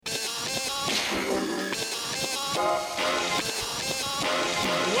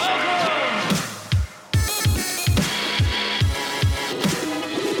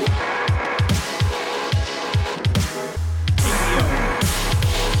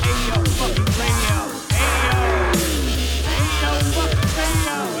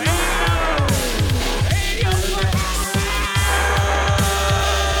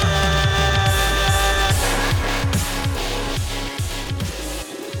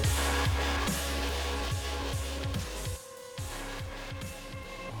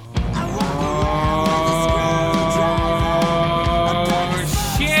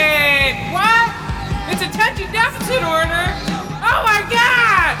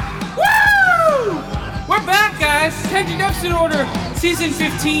Deficit Order, Season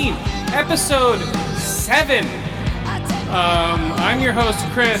 15, Episode 7. I'm your host,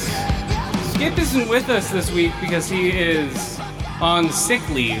 Chris. Skip isn't with us this week because he is on sick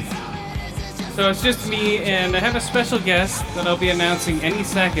leave. So it's just me, and I have a special guest that I'll be announcing any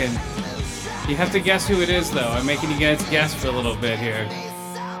second. You have to guess who it is, though. I'm making you guys guess for a little bit here.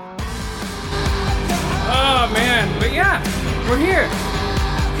 Oh, man. But yeah, we're here.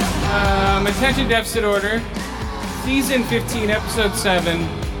 Attention Deficit Order, Season 15, Episode 7,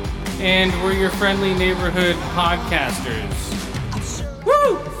 and we're your friendly neighborhood podcasters.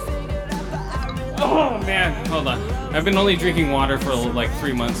 Woo! Oh, man. Hold on. I've been only drinking water for like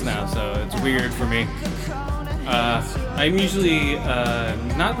 3 months now, so it's weird for me. I'm usually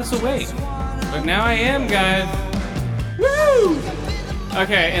not this awake, but now I am, guys. Woo!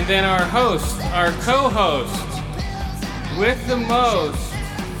 Okay, and then our host, our co-host, with the most.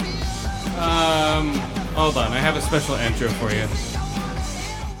 Hold on, I have a special intro for you.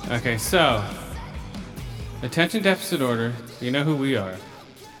 Okay, so, Attention Deficit Order, you know who we are.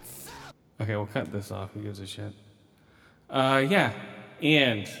 Okay, we'll cut this off, who gives a shit. Yeah,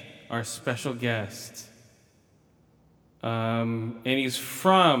 and our special guest. And he's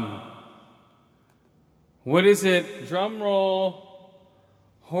from, what is it? Drum roll.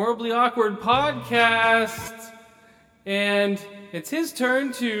 Horribly Awkward Podcast. And it's his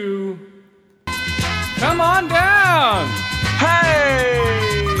turn to come on down. Hey!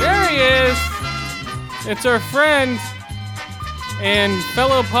 There he is. It's our friend and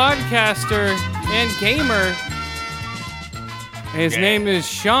fellow podcaster and gamer. His name is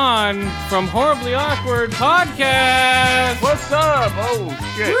Sean from Horribly Awkward Podcast. What's up? Oh,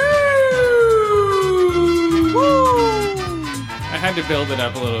 shit. Woo! Woo! I had to build it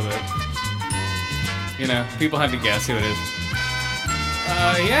up a little bit. You know, people had to guess who it is.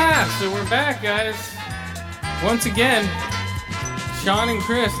 Yeah, so we're back, guys. Once again, Sean and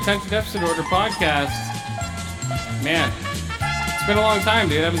Chris, Attention Deficit Order Podcast. Man, it's been a long time,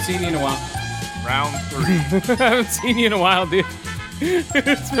 dude. I haven't seen you in a while. Round 3. I haven't seen you in a while, dude.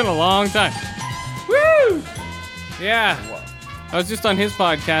 It's been a long time. Woo! Yeah. I was just on his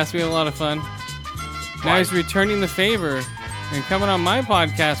podcast. We had a lot of fun. Now he's returning the favor and coming on my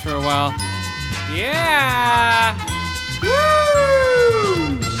podcast for a while. Yeah!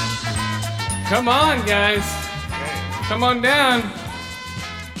 Woo! Come on, guys. Okay. Come on down.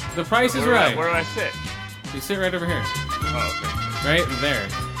 The price is right. Where do I sit? You sit right over here. Oh, okay. Right there.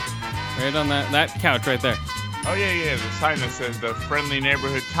 Right on that couch right there. Oh, yeah. The sign that says the friendly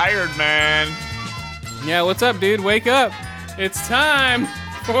neighborhood tired man. Yeah, what's up, dude? Wake up. It's time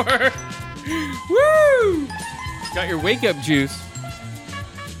for... Woo! Got your wake-up juice.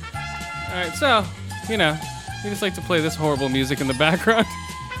 Alright, so, you know, we just like to play this horrible music in the background.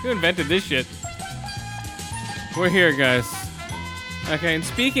 Who invented this shit? We're here, guys. Okay, and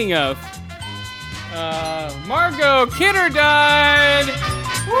speaking of, Margot Kidder died!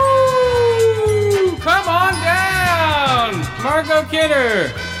 Woo! Come on down! Margot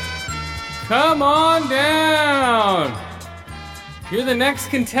Kidder! Come on down! You're the next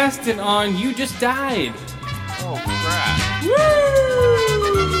contestant on You Just Died. Oh, crap.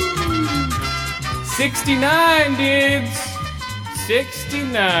 Woo! 69, dudes.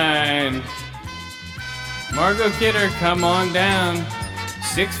 69. Margot Kidder, come on down.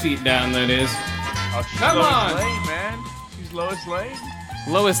 6 feet down, that is. Oh, she's Come Lois on. Lane, man. She's Lois Lane?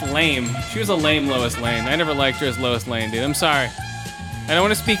 Lois Lane. She was a lame Lois Lane. I never liked her as Lois Lane, dude. I'm sorry. I don't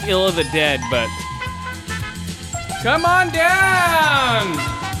want to speak ill of the dead, but... Come on down!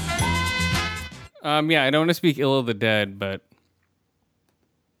 Yeah, I don't want to speak ill of the dead, but...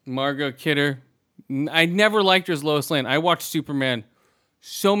 Margot Kidder. I never liked her as Lois Lane. I watched Superman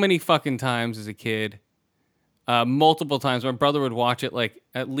so many fucking times as a kid. Multiple times. My brother would watch it like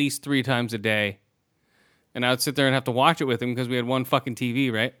at least 3 times a day. And I would sit there and have to watch it with him because we had one fucking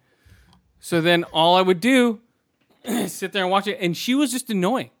TV, right? So then all I would do is sit there and watch it. And she was just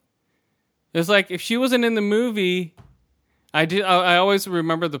annoying. It was like if she wasn't in the movie, I always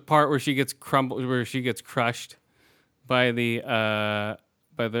remember the part where she gets crushed by the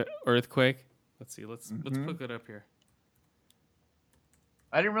earthquake. Let's see. Let's look it up here.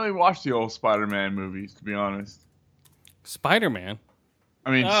 I didn't really watch the old Spider-Man movies, to be honest. Spider-Man?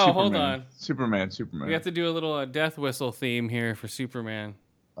 I mean, Oh, Superman. hold on. Superman. We have to do a little death whistle theme here for Superman.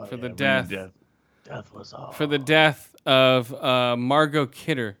 For the death whistle. For the death of Margot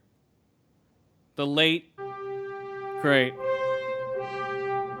Kidder. The late, great.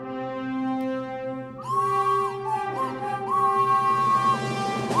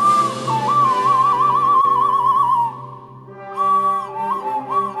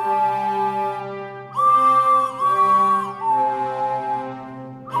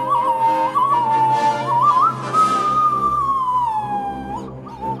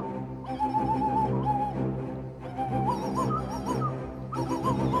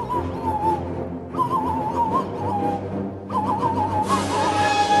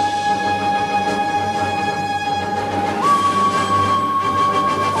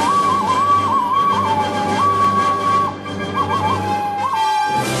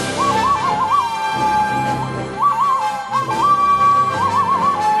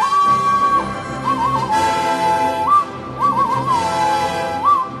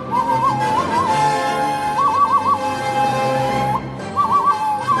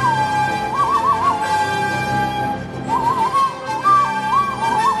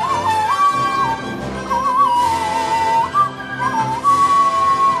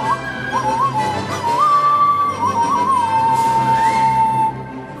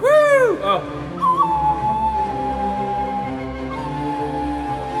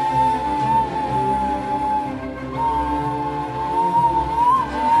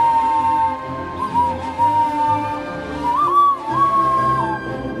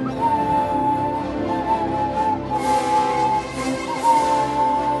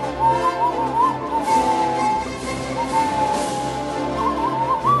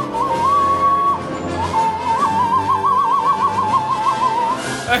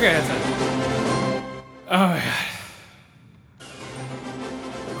 Okay, that's it. Oh my god.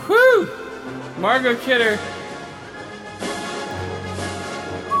 Whew! Margot Kidder.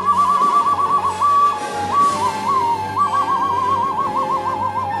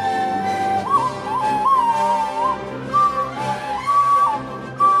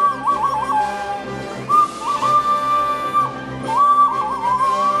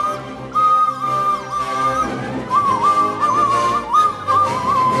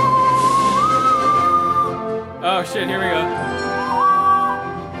 Oh shit, here we go.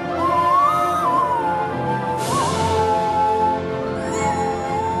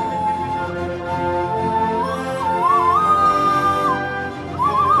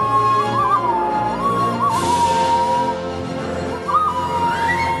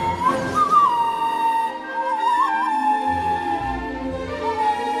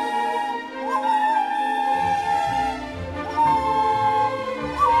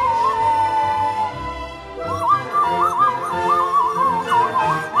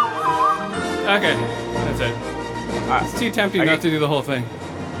 Okay, that's it. It's too tempting not to do the whole thing.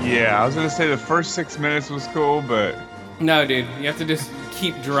 Yeah, I was gonna say the first 6 minutes was cool, but No, dude, you have to just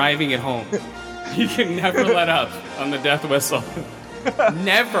keep driving it home. You can never let up on the death whistle.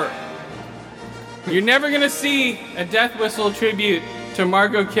 Never. You're never gonna see a death whistle tribute to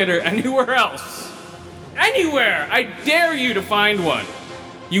Margot Kidder anywhere else. Anywhere! I dare you to find one.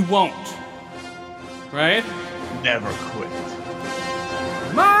 You won't. Right? never quit.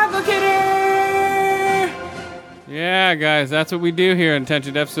 Margot Kidder! Yeah, guys, that's what we do here in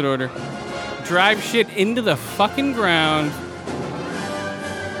Attention Deficit Order. Drive shit into the fucking ground.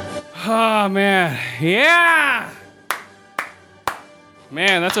 Oh, man. Yeah!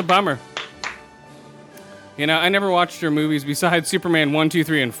 Man, that's a bummer. You know, I never watched her movies besides Superman 1, 2,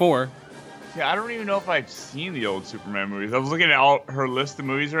 3, and 4. Yeah, I don't even know if I've seen the old Superman movies. I was looking at all her list of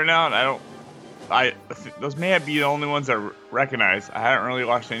movies right now, and those may be the only ones I recognize. I haven't really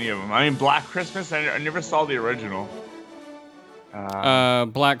watched any of them. I mean, Black Christmas, I never saw the original.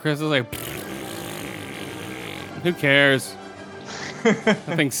 Black Christmas, like, who cares?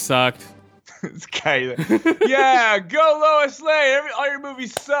 That thing sucked. This guy, yeah, go Lois Lane. All your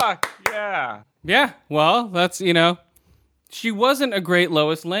movies suck. Yeah. Yeah, well, that's, you know, she wasn't a great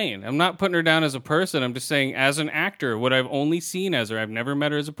Lois Lane. I'm not putting her down as a person. I'm just saying, as an actor, what I've only seen as her, I've never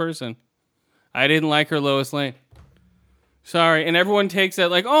met her as a person. I didn't like her Lois Lane. Sorry. And everyone takes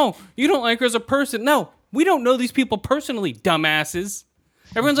that like, oh, you don't like her as a person. No, we don't know these people personally, dumbasses.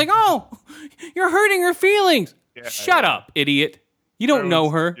 Everyone's like, oh, you're hurting her feelings. Yeah, Shut up, idiot. You don't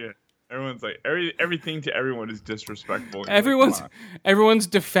know her. Yeah. Everyone's like, everything to everyone is disrespectful. Everyone's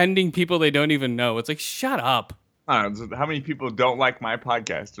defending people they don't even know. It's like, shut up. How many people don't like my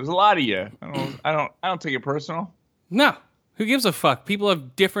podcast? There's a lot of you. I don't take it personal. No. Who gives a fuck? People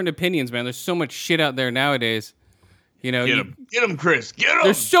have different opinions, man. There's so much shit out there nowadays. You know, get him, Chris. Get him.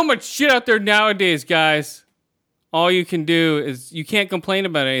 There's so much shit out there nowadays, guys. All you can do is you can't complain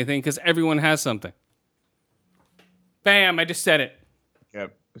about anything because everyone has something. Bam! I just said it.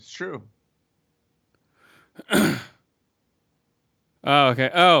 Yep, it's true. Oh,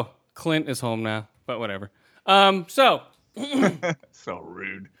 okay. Oh, Clint is home now, but whatever. So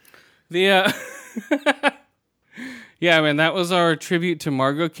rude. The yeah, man, that was our tribute to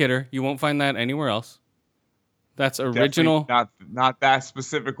Margot Kidder. You won't find that anywhere else. That's original. Not that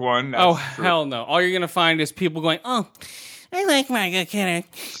specific one. That's true. Hell no. All you're gonna find is people going, "Oh, I like Margot Kidder.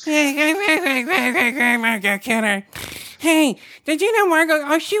 Margot Kidder. Hey, did you know Margot?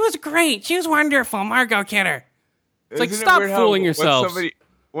 Oh, she was great. She was wonderful, Margot Kidder." It's like, stop fooling yourselves.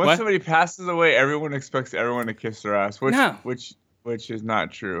 When somebody passes away, everyone expects everyone to kiss their ass, which is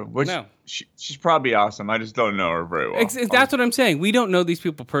not true. She's probably awesome. I just don't know her very well. That's what I'm saying. We don't know these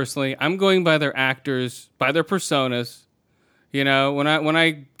people personally. I'm going by their actors, by their personas. You know, when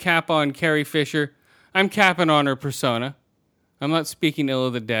I cap on Carrie Fisher, I'm capping on her persona. I'm not speaking ill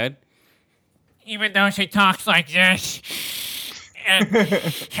of the dead. Even though she talks like this.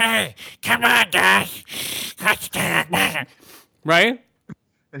 Hey, come on, guys. Right?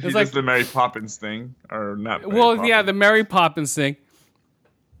 She does the Mary Poppins thing, or not? Yeah, the Mary Poppins thing.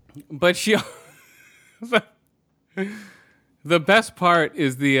 But the best part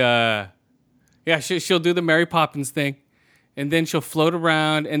is she'll do the Mary Poppins thing, and then she'll float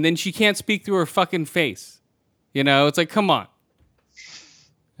around, and then she can't speak through her fucking face. You know, it's like, come on.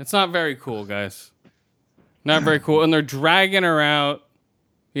 It's not very cool, guys. Not very cool. And they're dragging her out.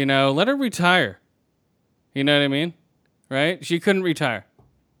 You know, let her retire. You know what I mean? Right? She couldn't retire.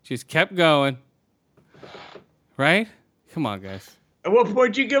 She's kept going. Right? Come on, guys. At what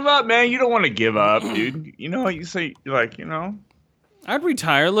point you give up, man? You don't want to give up, dude. You know, you say, like, you know. I'd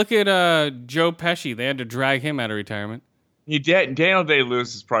retire. Look at Joe Pesci. They had to drag him out of retirement. Daniel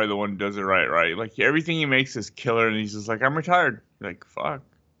Day-Lewis is probably the one who does it right? Like, everything he makes is killer, and he's just like, I'm retired. You're like, fuck.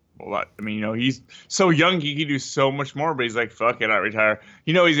 Well, I mean, he's so young, he could do so much more, but he's like, fuck it, I retire.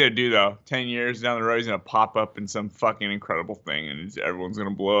 You know what he's going to do, though? 10 years down the road, he's going to pop up in some fucking incredible thing, and everyone's going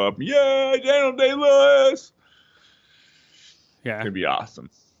to blow up. Yeah, Daniel Day-Lewis! Yeah. It's going to be awesome.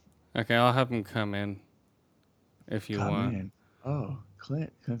 Okay, I'll have him come in if you want. In. Oh,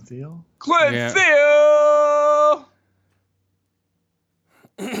 Clint Thiel? Clint Thiel!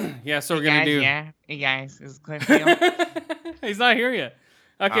 Yeah, so we're going to do... Hey, guys, this is Clint Thiel. He's not here yet.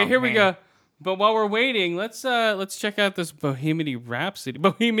 Okay, here we go. But while we're waiting, let's check out this Bohemian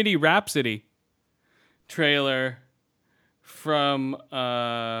Rhapsody trailer from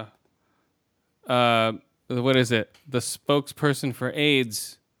what is it? The spokesperson for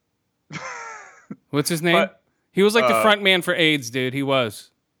AIDS. What's his name? He was like the front man for AIDS, dude. He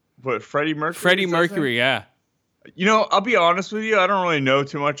was. But Freddie Mercury? Freddie Mercury, yeah. You know, I'll be honest with you. I don't really know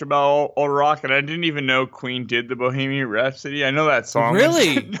too much about old rock, and I didn't even know Queen did the Bohemian Rhapsody. I know that song.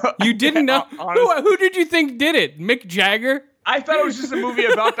 Really? You didn't know? Who did you think did it? Mick Jagger? I thought it was just a movie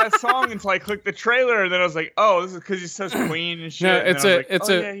about that song until I clicked the trailer, and then I was like, "Oh, this is because he says Queen and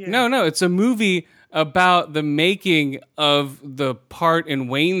shit." No, it's a movie about the making of the part in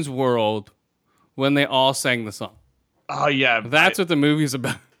Wayne's World when they all sang the song. Oh yeah, that's what the movie's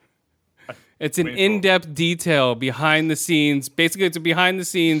about. It's an in-depth detail behind the scenes. Basically, it's a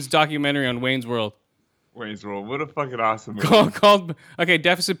behind-the-scenes documentary on Wayne's World. Wayne's World, what a fucking awesome movie. Called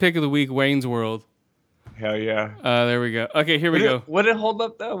deficit pick of the week, Wayne's World. Hell yeah. There we go. Okay, here we go. Would it hold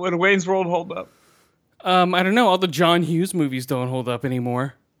up though? Would Wayne's World hold up? I don't know. All the John Hughes movies don't hold up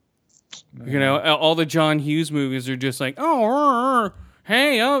anymore. You know, all the John Hughes movies are just like, you're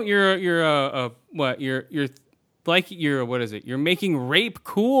making rape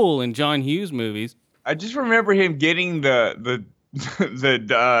cool in John Hughes movies. I just remember him getting the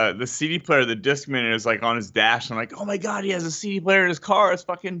CD player, the Discman, is like on his dash. I'm like, oh my god, he has a CD player in his car. It's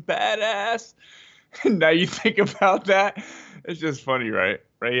fucking badass. And now you think about that, it's just funny, right?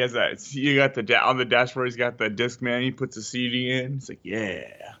 Right? He has that. You got on the dashboard. He's got the Discman. He puts the CD in. It's like, yeah,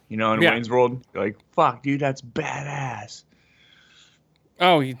 you know, in Wayne's World, you're like, fuck, dude, that's badass.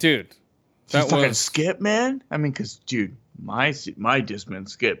 Oh, dude. That fucking skip, man. I mean, because, dude, my Discman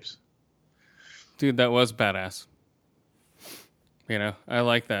skips. Dude, that was badass. You know, I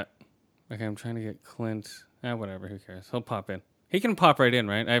like that. Okay, I'm trying to get Clint. Whatever, who cares? He'll pop in. He can pop right in,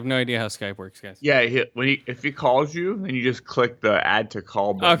 right? I have no idea how Skype works, guys. Yeah, if he calls you, then you just click the add to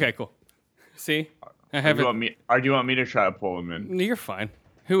call button. Okay, cool. See? I have do you want me to try to pull him in? You're fine.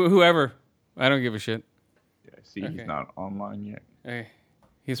 Whoever. I don't give a shit. Yeah, see, He's not online yet. Hey.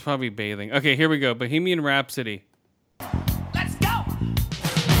 He's probably bathing. Okay, here we go. Bohemian Rhapsody. Let's go!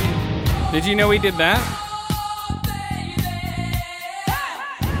 Did you know he did that?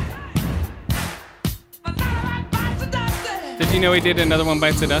 Did you know he did Another One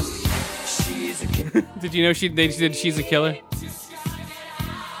Bites the Dust? Did you know they did She's a Killer?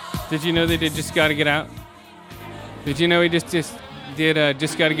 Did you know they did Just Gotta Get Out? Did you know he just did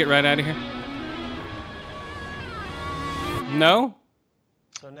Just Gotta Get Right Out of Here? No?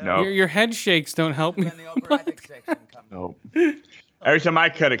 No. Your head shakes don't help me. Nope. Every time I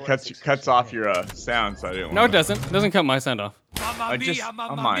cut it, cuts off your sound, so I didn't. No, it doesn't. It doesn't cut my sound off. On my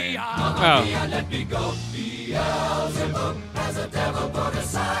end. Oh.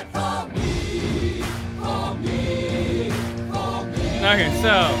 Okay,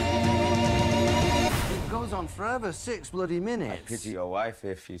 so. It goes on forever, 6 bloody minutes. I pity your wife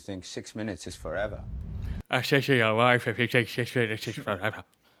if you think 6 minutes is forever. I pity your wife if you think 6 minutes is forever.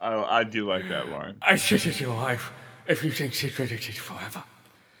 I do like that line. I pity your wife if you think 6 minutes is forever.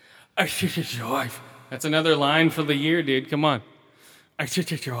 I pity your wife. That's another line for the year, dude. Come on. I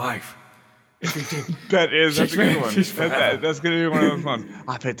pity your wife. If you think that's a good one. That's going to be one of those ones.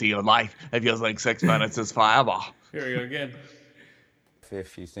 I pity your life if you think 6 minutes is forever. Here we go again.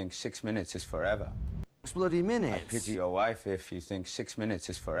 If you think 6 minutes is forever. 6 bloody minutes. I pity your wife if you think 6 minutes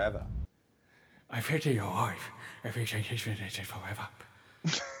is forever. I pity your wife if you think 6 minutes is forever.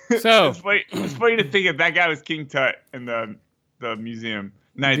 So it's funny to think that guy was King Tut in the museum,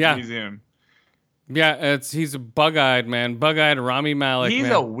 museum. Yeah, he's a bug-eyed man, bug-eyed Rami Malek. He's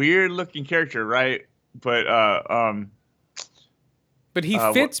a weird-looking character, right? But he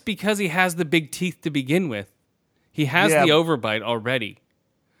fits because he has the big teeth to begin with. He has the overbite already.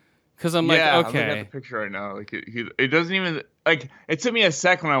 Because I'm okay. I'm looking at the picture right now. Like it doesn't even like. It took me a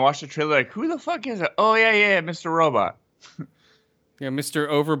sec when I watched the trailer. Like, who the fuck is it? Oh yeah, Mr. Robot. Yeah, Mr.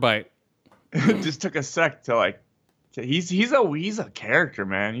 Overbite. It just took a sec to like He's a character,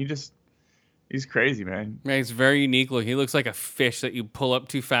 man. He's crazy, man. Yeah, he's very unique looking. He looks like a fish that you pull up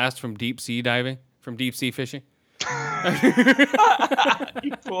too fast from deep sea diving, from deep sea fishing.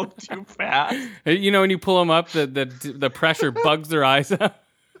 You pull too fast. You know, when you pull them up, the pressure bugs their eyes out.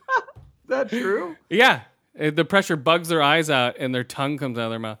 Is that true? Yeah, the pressure bugs their eyes out, and their tongue comes out of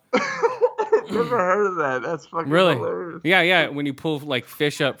their mouth. Never heard of that. That's fucking Really? hilarious. Yeah. When you pull like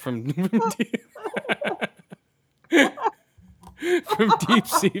fish up from deep, from deep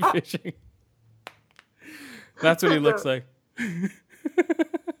sea fishing, that's what he looks like.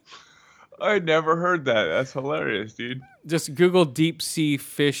 I never heard that. That's hilarious, dude. Just Google deep sea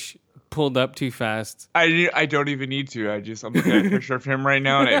fish pulled up too fast. I don't even need to. I'm looking at a picture of him right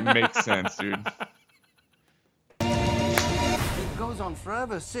now, and it makes sense, dude. It goes on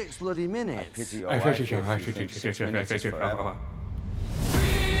forever, 6 bloody minutes. Pity your wife if you think 6 minutes is forever.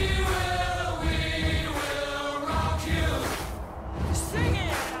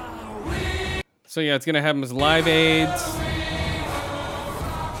 So yeah, it's gonna have him as Live Aids.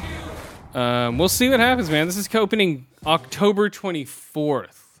 We'll see what happens, man. This is opening October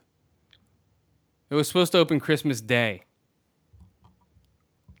 24th. It was supposed to open Christmas Day,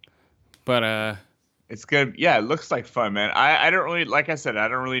 but It's good. Yeah, it looks like fun, man. I don't really, like I said, I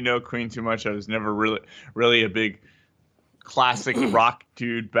don't really know Queen too much. I was never really a big classic rock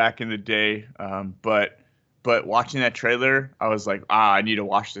dude back in the day. But watching that trailer, I was like, I need to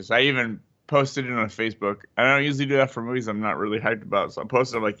watch this. I even posted it on Facebook. I don't usually do that for movies I'm not really hyped about. So I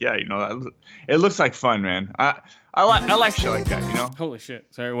posted, I'm like, yeah, you know, it looks like fun, man. I like shit like that, you know? holy shit!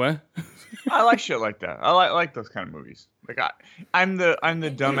 Sorry, what? I like shit like that. I like those kind of movies. Like I'm the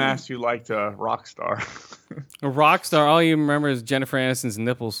dumbass who liked Rockstar. A rock star. All you remember is Jennifer Aniston's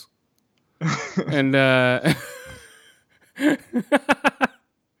nipples, and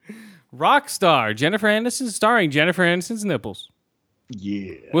Rockstar. Jennifer Aniston starring Jennifer Aniston's nipples.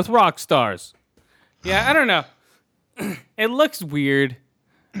 Yeah. With rock stars. Yeah, I don't know. It looks weird.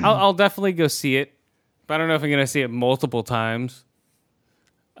 I'll definitely go see it, but I don't know if I'm going to see it multiple times.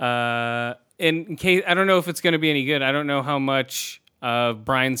 In case I don't know if it's going to be any good. I don't know how much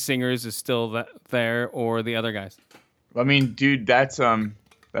Bryan Singers is still there or the other guys. I mean, dude, that's a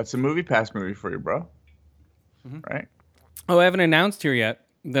Movie Pass movie for you, bro. Right? Oh, I haven't announced here yet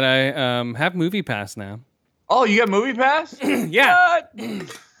that I have Movie Pass now. Oh, you got Movie Pass? Yeah.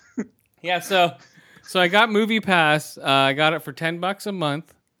 Yeah, so I got Movie Pass. I got it for $10 a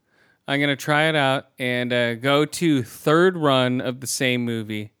month. I'm going to try it out and go to third run of the same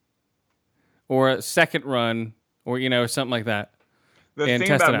movie or a second run or, something like that. The and thing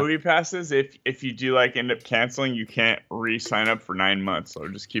test about it out. Movie Pass is if you do end up canceling, you can't re-sign up for 9 months. So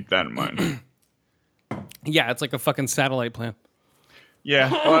just keep that in mind. Yeah, it's like a fucking satellite plan.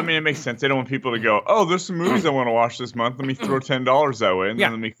 Yeah, well, I mean, it makes sense. They don't want people to go, oh, there's some movies I want to watch this month. Let me throw $10 that way, and then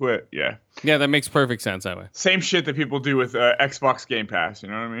let me quit. Yeah. Yeah, that makes perfect sense that way. Same shit that people do with Xbox Game Pass. You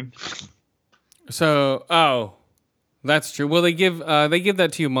know what I mean? So, that's true. Well, they give that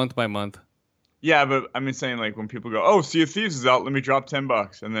to you month by month. Yeah, but I mean, saying when people go, oh, Sea of Thieves is out, let me drop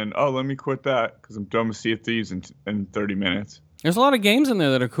 $10, and then let me quit that because I'm done with Sea of Thieves in 30 minutes. There's a lot of games in there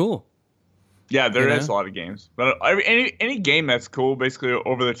that are cool. Yeah, there is a lot of games, but any game that's cool, basically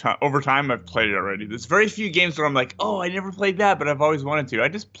over time, I've played it already. There's very few games where I'm like, oh, I never played that, but I've always wanted to. I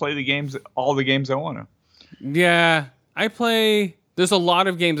just play all the games I want to. Yeah, there's a lot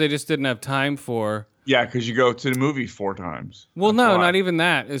of games I just didn't have time for. Yeah, because you go to the movie 4 times. Well, no, not even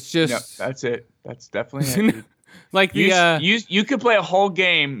that. It's just that's it. That's definitely it. Dude. Like you could play a whole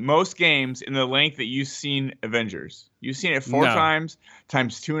game, most games, in the length that you've seen Avengers. You've seen it 4 times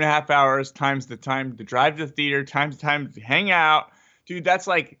 2.5 hours, times the time to drive to the theater, times the time to hang out. Dude, that's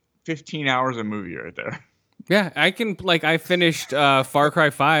 15 hours of movie right there. Yeah, I can I finished Far Cry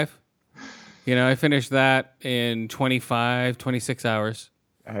 5. I finished that in 26 hours.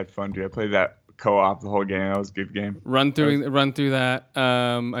 I had fun, dude. I played that co-op the whole game. That was a good game. Run through that.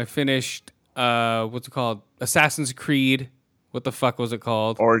 I finished what's it called? Assassin's Creed. What the fuck was it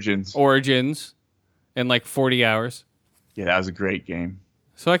called? Origins in 40 hours. Yeah, that was a great game.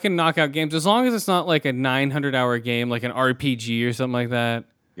 So I can knock out games as long as it's not like a 900-hour game, like an RPG or something like that.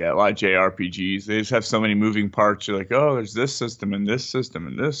 Yeah, a lot of JRPGs. They just have so many moving parts. You're like, oh, there's this system and this system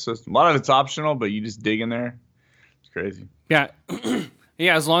and this system. A lot of it's optional, but you just dig in there. It's crazy. Yeah.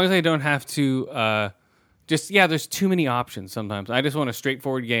 Yeah, as long as I don't have to there's too many options sometimes. I just want a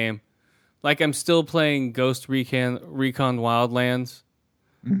straightforward game. I'm still playing Ghost Recon Wildlands.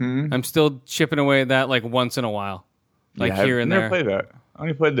 Mm-hmm. I'm still chipping away at that once in a while. Here and there. I've never played that. I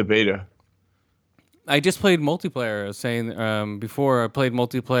only played the beta. I just played multiplayer. I was saying before I played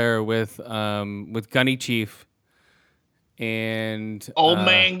multiplayer with Gunny Chief and Old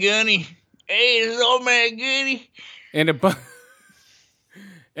Man Gunny. Hey, this is Old Man Gunny. and a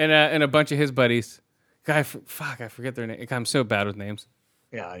bunch of his buddies. I forget their name. I'm so bad with names.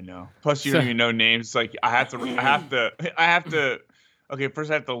 Yeah, I know. Plus, you don't even know names. It's like I have to. Okay,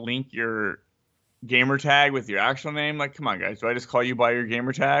 first I have to link your gamer tag with your actual name. Like, come on, guys. Do I just call you by your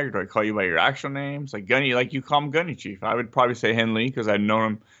gamer tag, or do I call you by your actual names? Like Gunny, like you call him Gunny Chief. I would probably say Henley because I've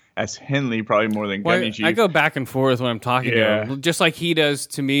known him as Henley probably more than Gunny Chief. I go back and forth when I'm talking to him, just like he does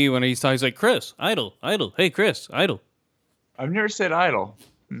to me when he's talking. He's like, Chris, idle. Hey, Chris, idle. I've never said idle.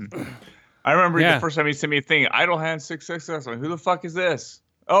 I remember the first time he sent me a thing, Idle Hand 666. I'm like, who the fuck is this?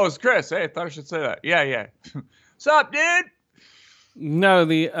 Oh, it's Chris. Hey, I thought I should say that. Yeah. What's up, dude? No,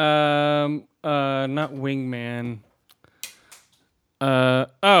 the not Wingman.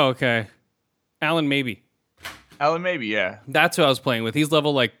 Okay. Alan Maybe. Alan Maybe, yeah. That's who I was playing with. He's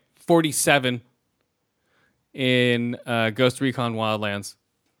level like 47 in Ghost Recon Wildlands.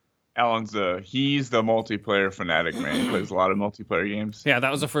 Alan's he's the multiplayer fanatic, man. He plays a lot of multiplayer games. Yeah,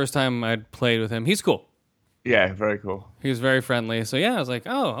 that was the first time I'd played with him. He's cool. Yeah, very cool. He was very friendly. So yeah, I was like,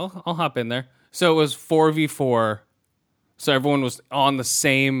 oh, I'll hop in there. So it was 4v4. So everyone was on the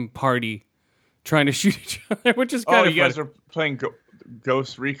same party trying to shoot each other, which is kind of you guys are playing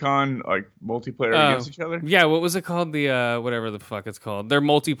Ghost Recon, like multiplayer against each other? Yeah, what was it called? The whatever the fuck it's called. They're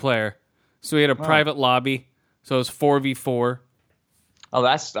multiplayer. So we had a private lobby. So it was 4v4. Oh,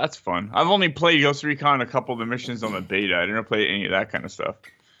 that's fun. I've only played Ghost Recon a couple of the missions on the beta. I didn't play any of that kind of stuff.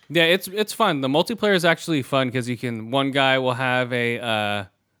 Yeah, it's fun. The multiplayer is actually fun because one guy will have a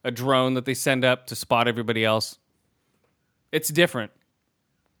drone that they send up to spot everybody else. It's different.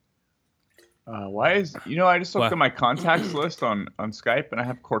 I just looked at my contacts list on Skype and I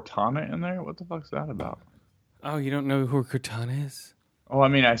have Cortana in there. What the fuck's that about? Oh, you don't know who Cortana is? Oh, I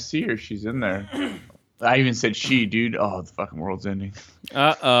mean, I see her. She's in there. I even said she, dude. Oh, the fucking world's ending.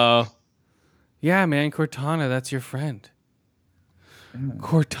 Uh-oh. Yeah, man, Cortana, that's your friend.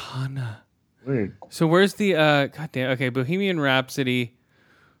 Cortana. Weird. So where's the, goddamn, okay, Bohemian Rhapsody.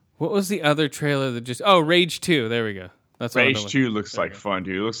 What was the other trailer that just, Rage 2. There we go. That's Rage 2 looks like fun,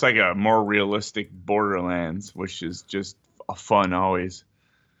 dude. It looks like a more realistic Borderlands, which is just a fun always.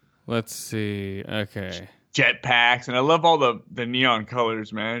 Let's see. Okay. Jetpacks, and I love all the neon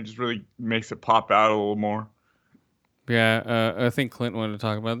colors, man. It just really makes it pop out a little more. Yeah, I think Clint wanted to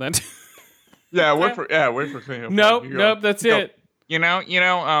talk about that. wait for Clint. Nope, that's it. Rage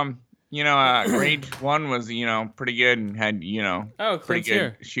 1 was, pretty good and had, pretty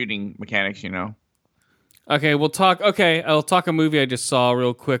good shooting mechanics, Okay, I'll talk a movie I just saw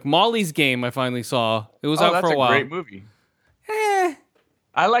real quick. Molly's Game I finally saw. It was out for a while. That's a great movie.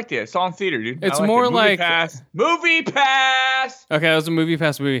 I liked it. I saw it in theater, dude. It's more like... Movie Pass! Okay, that was a Movie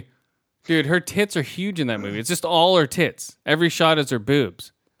Pass movie. Dude, her tits are huge in that movie. It's just all her tits. Every shot is her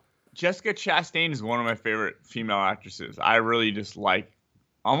boobs. Jessica Chastain is one of my favorite female actresses. I really just like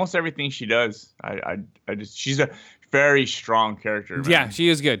almost everything she does. She's a very strong character, man. Yeah, she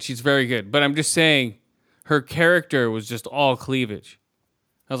is good. She's very good. But I'm just saying, her character was just all cleavage.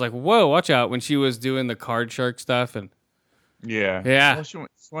 I was like, whoa, watch out, when she was doing the card shark stuff and... Yeah. Well, she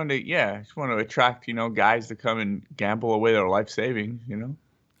wanted to attract, guys to come and gamble away their life savings,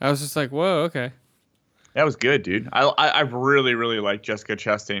 I was just like, whoa, okay. That was good, dude. I really, really like Jessica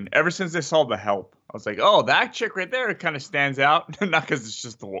Chastain. Ever since I saw The Help, I was like, oh, that chick right there kind of stands out. Not because it's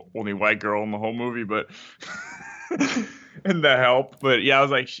just the only white girl in the whole movie, but in The Help. But yeah, I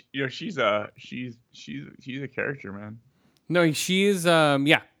was like, she's a character, man. No, she is,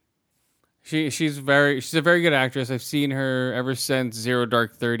 yeah. She's a very good actress. I've seen her ever since Zero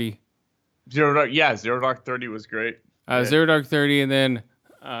Dark 30. Zero Dark 30 was great. Zero Dark 30, and then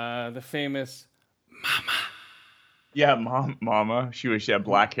the famous Mama. Yeah, Mama. She had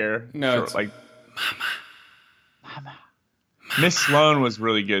black hair. No, short, it's like Mama. Miss Sloane was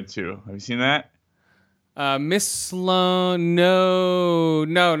really good too. Have you seen that? Miss Sloane? No,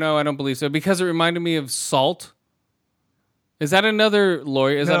 I don't believe so. Because it reminded me of Salt. Is that another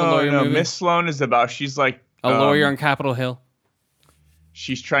lawyer? Is that a lawyer movie? Miss Sloane is about, she's like... a lawyer on Capitol Hill.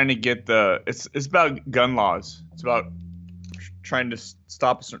 She's trying to get it's about gun laws. It's about trying to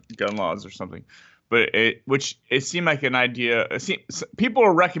stop gun laws or something. But it seemed like an idea. People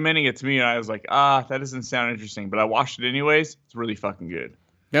were recommending it to me, and I was like, that doesn't sound interesting. But I watched it anyways. It's really fucking good.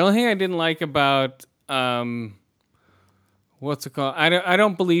 The only thing I didn't like about... what's it called? I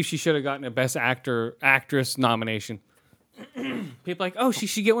don't believe she should have gotten a Best Actress nomination. People are like, oh, she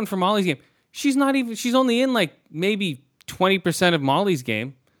should get one for Molly's Game. She's only in like maybe 20% of Molly's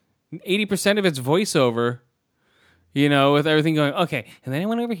Game. 80% of it's voiceover. You know, with everything going, okay, and then I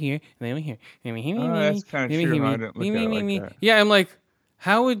went over here, and then I went here, and then that's kind of true. I didn't look at it like that. Yeah, I'm like,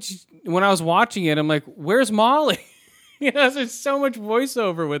 how would you, when I was watching it, I'm like, where's Molly? You know, there's so much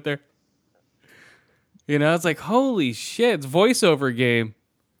voiceover with her. You know, it's like, holy shit, it's voiceover game.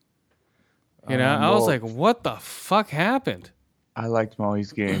 You know, I was like, what the fuck happened? I liked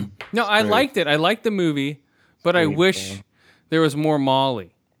Molly's Game. No, I liked it. I liked the movie, but I wish there was more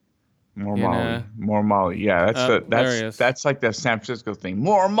Molly. More Molly. Yeah, that's like the San Francisco thing.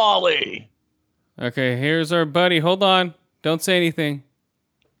 More Molly. Okay, here's our buddy. Hold on. Don't say anything.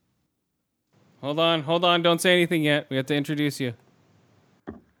 Hold on. Don't say anything yet. We have to introduce you.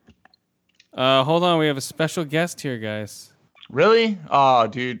 Hold on. We have a special guest here, guys. Really? Oh,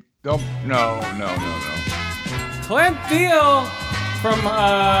 dude. Don't. No. Clint Thiel from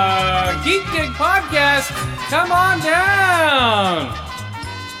Geek Dig Podcast. Come on down.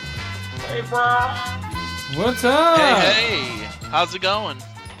 Hey, bro. What's up? Hey. How's it going?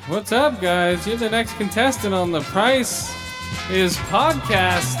 What's up, guys? You're the next contestant on The Price is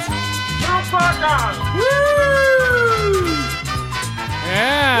Podcast. Woo!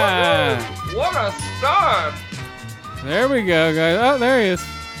 Yeah. What a start. There we go, guys. Oh, there he is.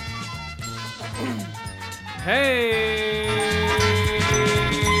 Hey.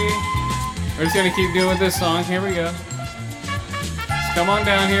 We're just going to keep doing this song. Here we go. Come on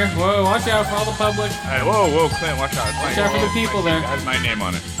down here. Whoa, watch out for all the public. Hey, whoa, Clint, watch out. Watch out for the people there. It has my name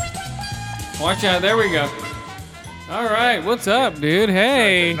on it. Watch out. There we go. All right. What's up, dude?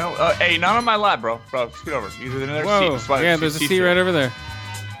 Hey. No, hey, not on my lap, bro. Bro, scoot over. There's another seat. Whoa. Yeah, there's a seat right over there.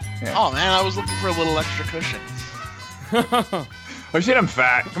 Yeah. Oh, man, I was looking for a little extra cushion. Oh, shit, I'm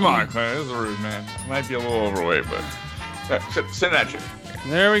fat. Come on, Clint. This is rude, man. I might be a little overweight, but... Sit in that chair.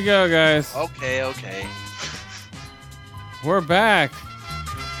 There we go, guys. Okay. We're back.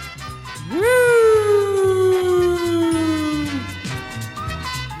 Woo!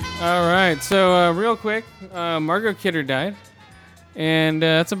 All right, so real quick, Margot Kidder died, and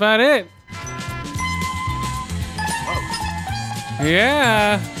that's about it. Whoa.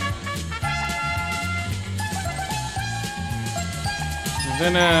 Yeah.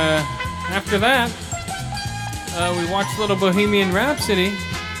 And then after that, we watched Little Bohemian Rhapsody,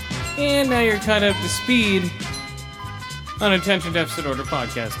 and now you're caught up to speed on Attention Deficit Order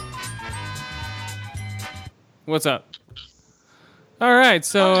Podcast. What's up? All right,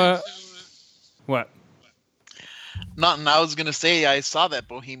 so what? Nothing. I was gonna say I saw that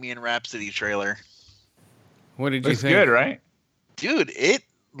Bohemian Rhapsody trailer. What did you It's think? good, right? Dude, it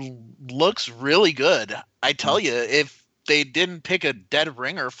looks really good. I tell you, if they didn't pick a dead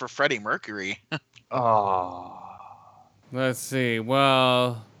ringer for Freddie Mercury. Oh. Let's see.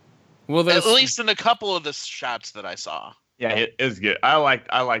 Well, At least in a couple of the shots that I saw. Yeah, it is good. I like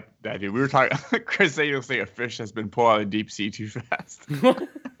that, dude. We were talking. Chris said you'll say a fish has been pulled out of the deep sea too fast.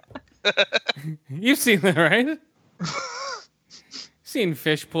 You've seen that, right? Seen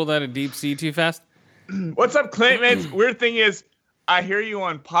fish pulled out of deep sea too fast? What's up, Clint? Man, weird thing is, I hear you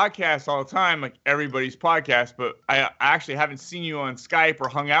on podcasts all the time, like everybody's podcast, but I actually haven't seen you on Skype or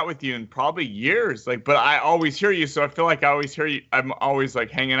hung out with you in probably years. Like, but I always hear you, so I feel like I always hear you. I'm always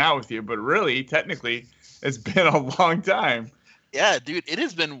like hanging out with you, but really, technically, it's been a long time. Yeah, dude, it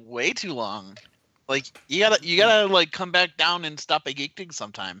has been way too long. Like, you gotta like come back down and stop at Geek Dig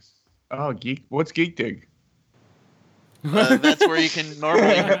sometime. Oh, what's Geek Dig? That's where you can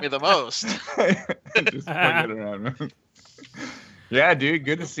normally hear me the most. Just fucking around, man. Yeah, dude,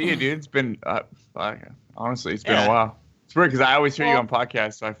 good to see you, dude. It's been honestly, it's been a while. It's weird because I always hear you on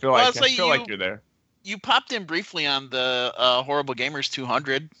podcasts, so I feel like you're there. You popped in briefly on the Horrible Gamers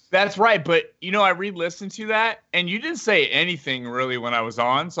 200. That's right, but I re-listened to that, and you didn't say anything really when I was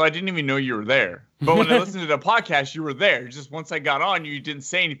on, so I didn't even know you were there. But when I listened to the podcast, you were there. Just once I got on, you didn't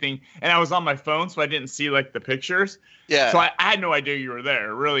say anything, and I was on my phone, so I didn't see like the pictures. Yeah. So I had no idea you were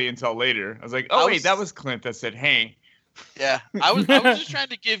there really until later. I was like, wait, that was Clint that said, "Hey." Yeah, I was just trying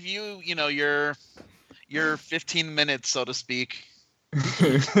to give you, your 15 minutes, so to speak. Yeah,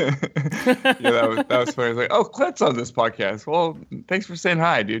 that was funny. I was like, "Oh, Clint's on this podcast. Well, thanks for saying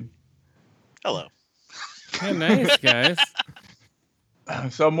hi, dude." Hello. Yeah, nice, guys.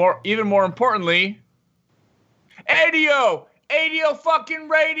 So even more importantly, ADO fucking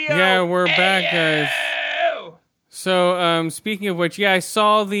radio. Yeah, we're back, guys. So, speaking of which, I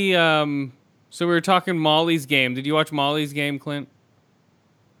saw the so we were talking Molly's Game. Did you watch Molly's Game, Clint?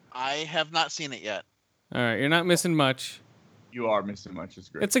 I have not seen it yet. All right, you're not missing much. You are missing much. It's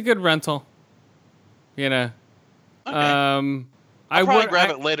great. It's a good rental. Okay. I'll probably grab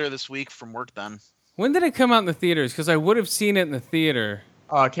it later this week from work then. When did it come out in the theaters? Because I would have seen it in the theater.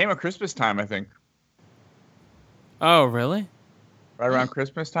 It came at Christmas time, I think. Oh, really? Right around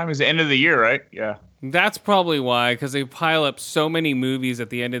Christmas time? It's the end of the year, right? Yeah. That's probably why, because they pile up so many movies at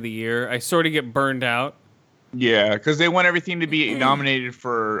the end of the year. I sort of get burned out. Yeah, because they want everything to be nominated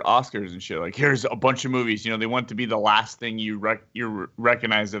for Oscars and shit. Like, here's a bunch of movies. You know, they want to be the last thing you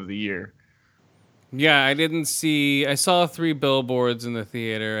recognize of the year. Yeah, I saw 3 Billboards in the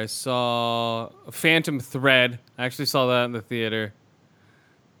theater. I saw Phantom Thread. I actually saw that in the theater.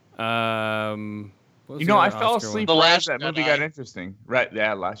 What was You the know, I other fell Oscar asleep one? The right Last as that movie Jedi. got interesting. Right,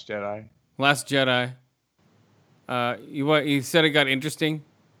 yeah, Last Jedi. Last Jedi. You said it got interesting?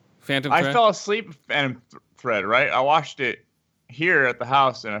 Phantom Thread? I fell asleep with Phantom Thread, right? I watched it here at the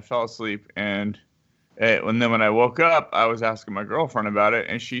house, and I fell asleep. And then when I woke up, I was asking my girlfriend about it,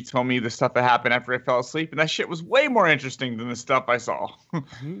 and she told me the stuff that happened after I fell asleep, and that shit was way more interesting than the stuff I saw.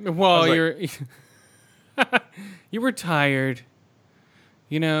 Well, you were tired.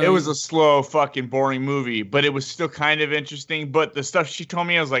 You know, It was a slow, fucking boring movie, but it was still kind of interesting. But the stuff she told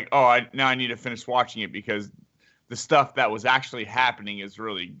me, I was like, now I need to finish watching it because the stuff that was actually happening is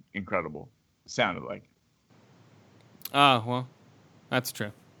really incredible. Sounded like. Oh, well, that's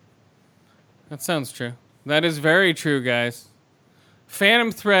true. That sounds true. That is very true, guys.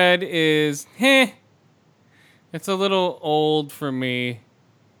 Phantom Thread is, it's a little old for me.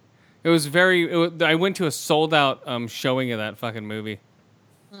 I went to a sold-out showing of that fucking movie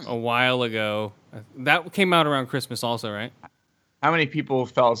a while ago. That came out around Christmas also, right? How many people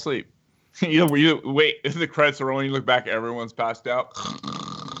fell asleep? Wait, the credits are rolling, you look back, everyone's passed out.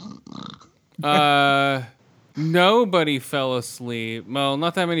 Nobody fell asleep. Well,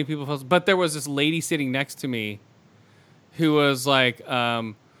 not that many people fell asleep. But there was this lady sitting next to me who was like,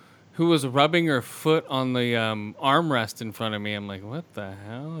 who was rubbing her foot on the armrest in front of me. I'm like, what the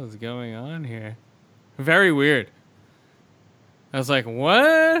hell is going on here? Very weird. I was like,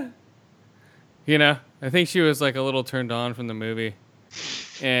 what? You know, I think she was like a little turned on from the movie.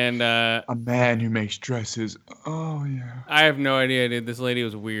 And A man who makes dresses. Oh, yeah. I have no idea, dude. This lady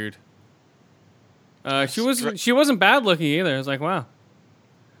was weird. She wasn't bad looking either. I was like, wow.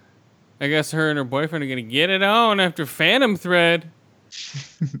 I guess her and her boyfriend are gonna get it on after Phantom Thread.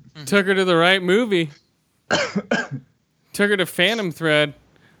 Took her to the right movie. Took her to Phantom Thread.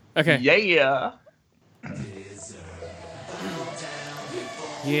 Okay. Yeah.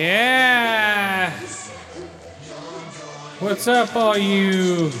 Yeah. What's up, all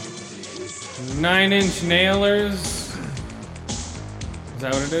you 9 Inch Nailers? Is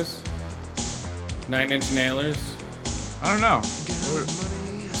that what it is? 9 Inch Nailers? I don't know.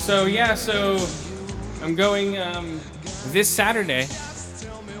 So I'm going this Saturday,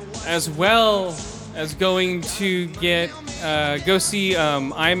 as well as going to go see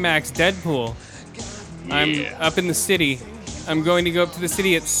IMAX Deadpool. I'm up in the city. I'm going to go up to the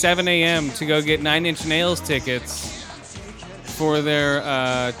city at 7 a.m. to go get 9 Inch Nails tickets for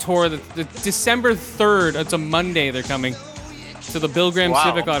their tour. The December 3rd, it's a Monday, they're coming to the Bill Graham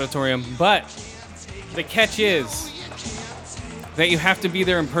Civic Auditorium. But the catch is that you have to be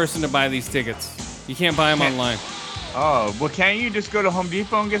there in person to buy these tickets. You can't buy them online. Oh, well, can't you just go to Home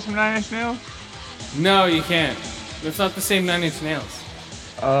Depot and get some 9 Inch Nails? No, you can't. It's not the same 9 Inch Nails.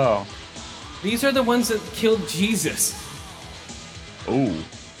 Oh. These are the ones that killed Jesus. Ooh.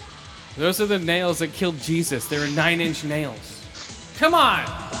 Those are the nails that killed Jesus. They were 9 Inch nails. Come on!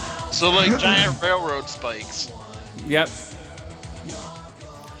 So like giant railroad spikes. Yep.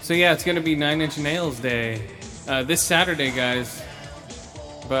 So yeah, it's gonna be 9 Inch Nails Day this Saturday, guys.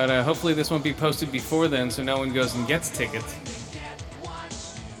 But hopefully this won't be posted before then, so no one goes and gets tickets.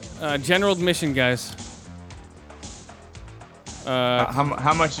 General admission, guys.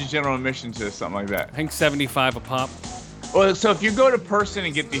 How much is general admission to something like that? I think $75 a pop. Well, so if you go to person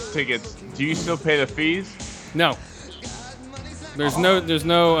and get these tickets, do you still pay the fees? No. There's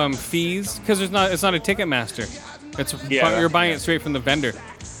no fees because it's not a Ticketmaster. You're buying it straight from the vendor.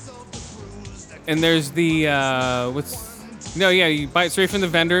 And there's the you buy it straight from the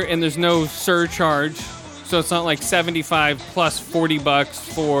vendor and there's no surcharge. So it's not like 75 plus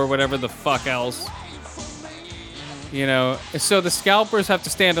 $40 for whatever the fuck else. You know, so the scalpers have to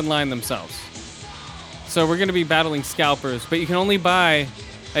stand in line themselves. So we're going to be battling scalpers, but you can only buy,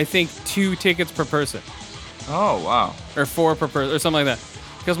 I think, 2 tickets per person. Oh, wow. Or 4 per person, or something like that.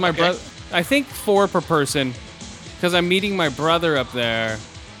 Because my brother, I think 4 per person, because I'm meeting my brother up there.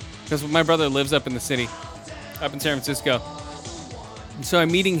 Because my brother lives up in the city, up in San Francisco. And so I'm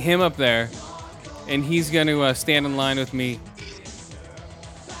meeting him up there, and he's going to stand in line with me.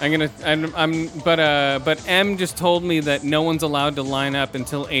 But M just told me that no one's allowed to line up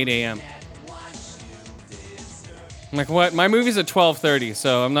until 8 a.m. I'm like, what? My movie's at 12:30,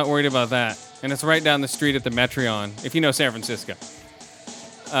 so I'm not worried about that. and it's right down the street at the Metreon, if you know San Francisco.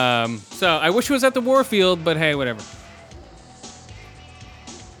 So I wish it was at the Warfield, but hey, whatever.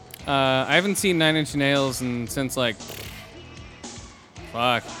 I haven't seen Nine Inch Nails since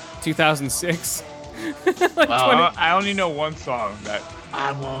 2006. Wow, I only know one song that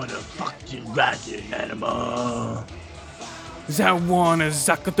I wanna fuck you right, animal. Zawana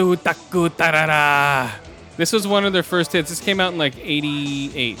Zakatu Taku Tarara. This was one of their first hits. This came out in like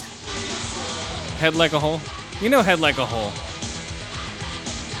 88. Head Like a Hole. You know Head Like a Hole,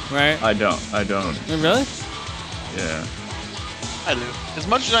 right? I don't. Really? Yeah. I do. As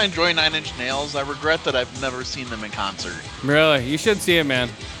much as I enjoy Nine Inch Nails, I regret that I've never seen them in concert. Really? You should see it, man.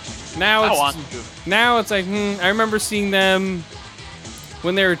 Now I want to. Now it's like, I remember seeing them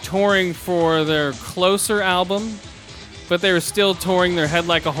when they were touring for their Closer album, but they were still touring their Head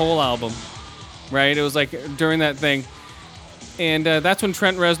Like a Hole album, right? It was like during that thing. And that's when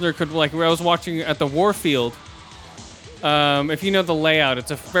Trent Reznor could, like, I was watching at the Warfield. If you know the layout,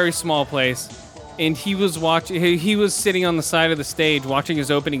 it's a very small place. And he was sitting on the side of the stage watching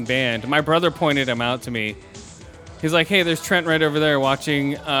his opening band. My brother pointed him out to me. He's like, hey, there's Trent right over there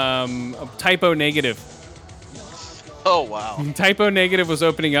watching Typo Negative. Oh, wow. Typo Negative was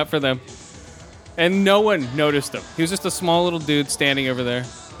opening up for them. And no one noticed him. He was just a small little dude standing over there,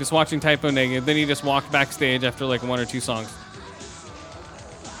 just watching Typo Negative. Then he just walked backstage after like one or two songs.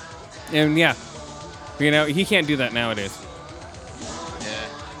 And yeah, you know, he can't do that nowadays.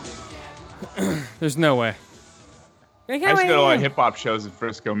 Yeah. There's no way. I used to go to a lot of hip-hop shows in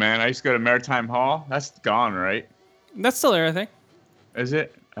Frisco, man. I used to go to Maritime Hall. That's gone, right? That's still there, I think. Is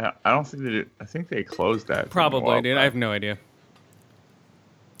it? I don't think they did. I think they closed that. Probably, dude. I have no idea.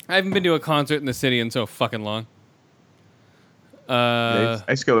 I haven't been to a concert in the city in so fucking long. I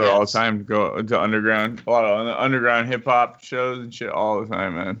used to go there all the time. Go to underground, a lot of underground hip-hop shows and shit all the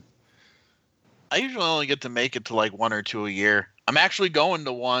time, man. I usually only get to make it to like one or two a year. I'm actually going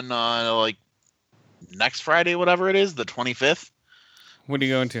to one like next Friday, whatever it is, the 25th. What are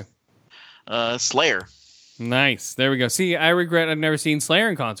you going to? Slayer. Nice. There we go. See, I regret I've never seen Slayer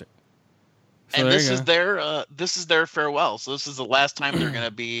in concert. So and this is their farewell. So this is the last time they're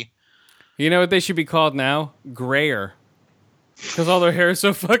gonna be. You know what they should be called now? Grayer. Because all their hair is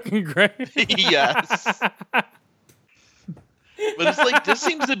so fucking gray. Yes. But it's like, this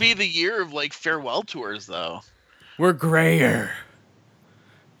seems to be the year of like farewell tours, though. We're grayer.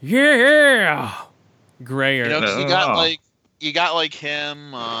 Yeah. Grayer. You know, 'cause you got like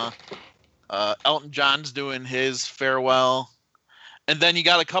him. Elton John's doing his farewell, and then you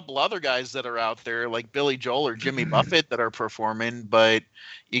got a couple other guys that are out there, like Billy Joel or Jimmy Buffett, that are performing. But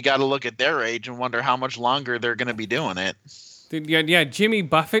you got to look at their age and wonder how much longer they're going to be doing it. Dude, yeah, Jimmy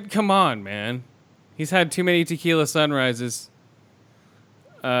Buffett. Come on, man. He's had too many tequila sunrises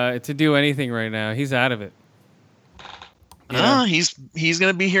to do anything right now. He's out of it. He's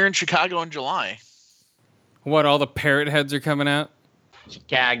going to be here in Chicago in July. What, all the parrot heads are coming out?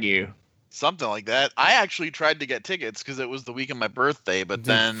 Chicago. Something like that. I actually tried to get tickets because it was the week of my birthday, but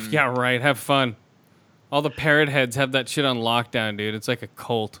then... Yeah, right. Have fun. All the parrot heads have that shit on lockdown, dude. It's like a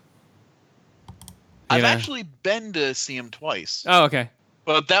cult. I've actually been to see him twice. Oh, okay.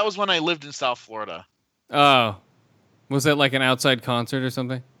 But that was when I lived in South Florida. Oh. Was it like an outside concert or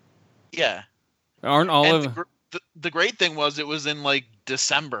something? Yeah. Aren't all of... The great thing was it was in like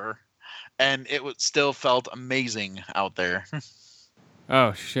December, and it still felt amazing out there.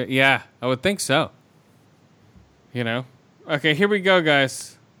 Oh, shit. Yeah, I would think so. You know? Okay, here we go,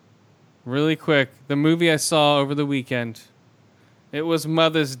 guys. Really quick. The movie I saw over the weekend. It was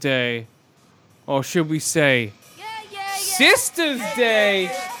Mother's Day. Or should we say... Sister's Day!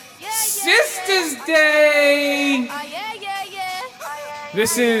 Sister's Day!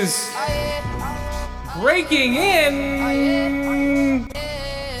 This is... Breaking In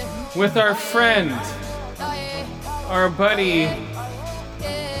with our friend, our buddy,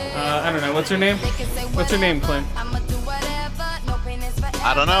 I don't know, what's her name? What's her name, Clint?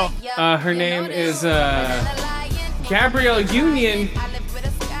 I don't know. Her name is Gabrielle Union.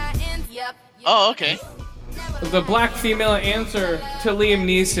 Oh, okay. The black female answer to Liam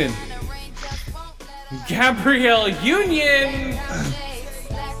Neeson. Gabrielle Union!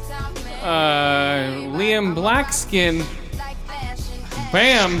 Liam Blackskin.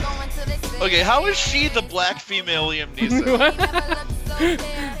 Bam. Okay, how is she the black female Liam Neeson?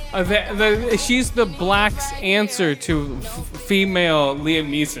 She's the black's answer to female Liam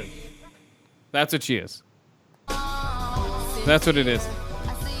Neeson. That's what she is. That's what it is.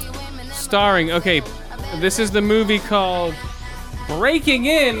 Starring, okay, this is the movie called Breaking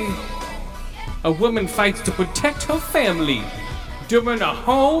In. A woman fights to protect her family during a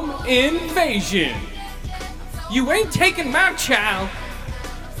home invasion. You ain't taking my child.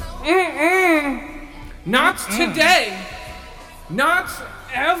 Not today. Not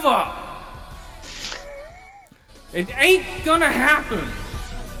ever. It ain't gonna happen.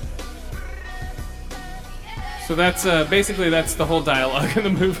 So that's basically that's the whole dialogue in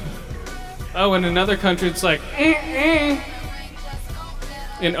the movie. Oh, in another country it's like In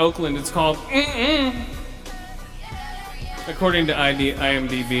Oakland it's called according to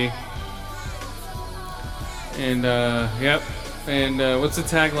IMDb. And yep. And what's the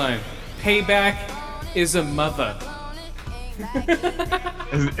tagline? Payback is a mother.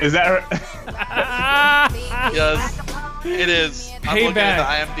 Is that? Yes, it is. I'm looking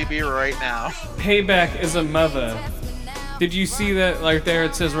at the IMDb right now. Payback is a mother. Did you see that? Like there,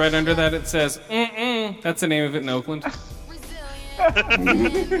 it says right under that. It says That's the name of it in Oakland.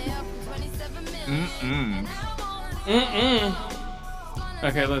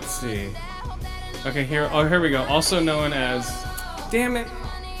 Okay, let's see. Okay, here we go. Also known as, damn it.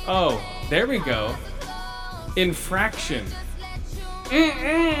 Oh, there we go. Infraction.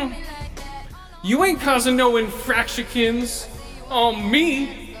 You ain't causing no infractions on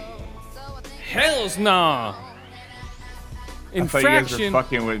me. Hells nah. I thought you guys were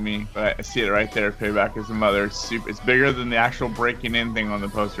fucking with me, but I see it right there. Payback is a mother. It's bigger than the actual breaking in thing on the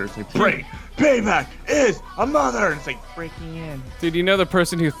poster. It's like, payback is a mother. And it's like breaking in. Dude, you know the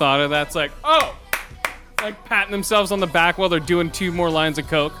person who thought of that's like, oh, like patting themselves on the back while they're doing 2 more lines of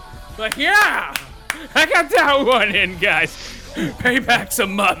coke. Like, yeah, I got that one in, guys. Payback's a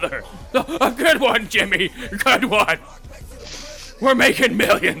mother. A good one, Jimmy. Good one. We're making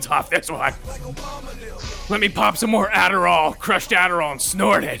millions off this one. Let me pop some more Adderall, crushed Adderall, and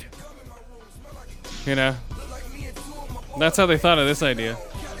snort it. You know? That's how they thought of this idea.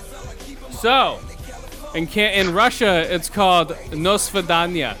 So, in Russia, it's called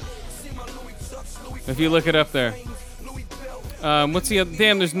Nosvidanya. If you look it up there. What's the other?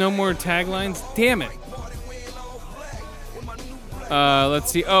 Damn, there's no more taglines? Damn it.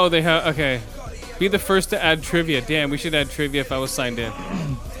 Let's see. Oh, they have. Okay. Be the first to add trivia. Damn, we should add trivia if I was signed in.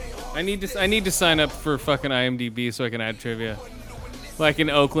 I need to sign up for fucking IMDb so I can add trivia. Like in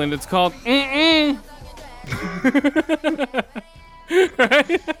Oakland, it's called Right?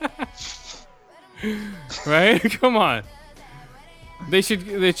 Right? Come on. They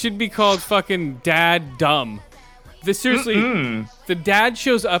should be called fucking Dad Dumb. Seriously, the dad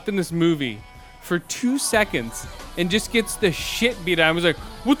shows up in this movie for 2 seconds and just gets the shit beat out of him. He's like,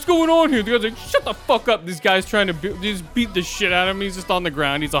 what's going on here? The guy's like, shut the fuck up. This guy's trying to just beat the shit out of him. He's just on the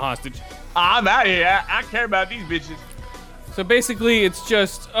ground. He's a hostage. I'm out of here. I care about these bitches. So basically, it's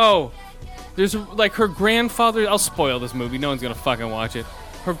just, there's like her grandfather. I'll spoil this movie. No one's going to fucking watch it.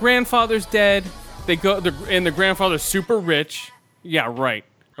 Her grandfather's dead. And the grandfather's super rich. Yeah, right.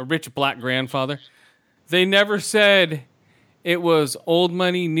 A rich black grandfather. They never said it was old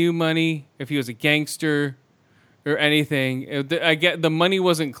money, new money, if he was a gangster or anything. I get the money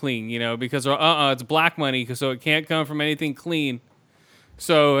wasn't clean, you know, because it's black money, so it can't come from anything clean.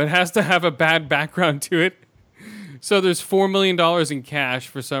 So it has to have a bad background to it. So there's $4 million in cash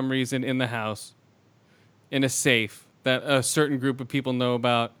for some reason in the house, in a safe that a certain group of people know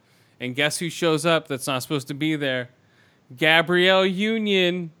about. And guess who shows up that's not supposed to be there? Gabrielle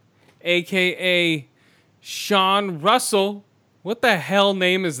Union, a.k.a. Sean Russell. What the hell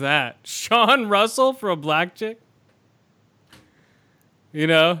name is that? Sean Russell for a black chick? You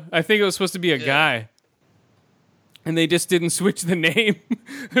know, I think it was supposed to be a guy. And they just didn't switch the name.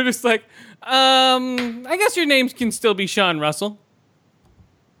 They're just like, I guess your name can still be Sean Russell.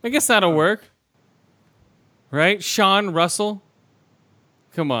 I guess that'll work. Right? Sean Russell?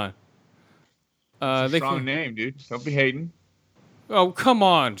 Come on. Strong name, dude. Don't be hating. Oh, come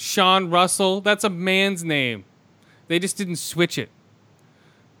on. Sean Russell? That's a man's name. They just didn't switch it.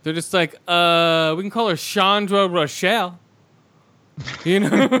 They're just like, we can call her Chandra Rochelle. You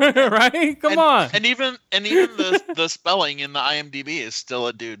know, right? Come on. And even the spelling in the IMDb is still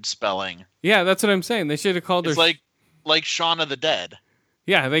a dude spelling. Yeah, that's what I'm saying. They should have called her. It's like Shaun of the Dead.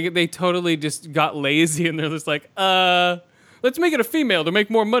 Yeah, they totally just got lazy and they're just like, let's make it a female to make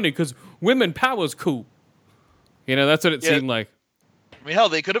more money because women power's cool. You know, that's what it seemed like. I mean, hell,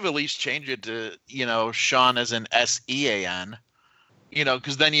 they could have at least changed it to, you know, Sean as in S-E-A-N. You know,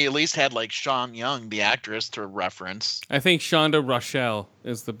 because then you at least had, like, Sean Young, the actress, to reference. I think Shonda Rochelle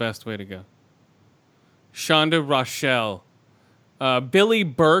is the best way to go. Shonda Rochelle. Billy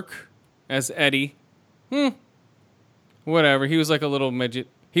Burke as Eddie. Whatever. He was like a little midget.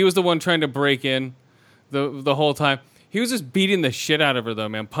 He was the one trying to break in the whole time. He was just beating the shit out of her, though,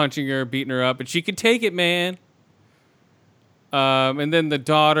 man. Punching her, beating her up. And she could take it, man. And then the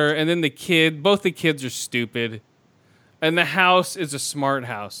daughter, and then the kid. Both the kids are stupid. And the house is a smart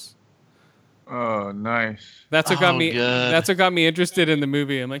house. Oh, nice. That's what got me. good. That's what got me interested in the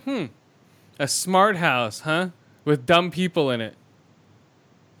movie. I'm like, a smart house, huh? With dumb people in it.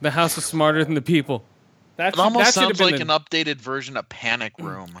 The house is smarter than the people. It almost that should have sounds been like an updated version of Panic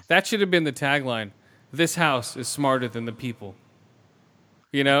Room. That should have been the tagline. This house is smarter than the people.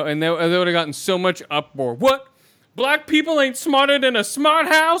 You know, and they would have gotten so much uproar. What? Black people ain't smarter than a smart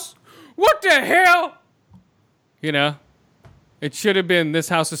house? What the hell? You know, it should have been this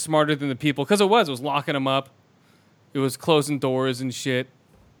house is smarter than the people. Because it was locking them up. It was closing doors and shit.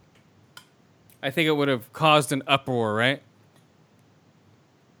 I think it would have caused an uproar, right?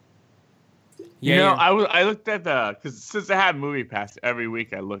 You know, I looked at because since I have Movie Pass every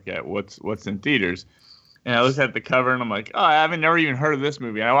week, I look at what's in theaters, and I looked at the cover and I'm like, oh, I haven't never even heard of this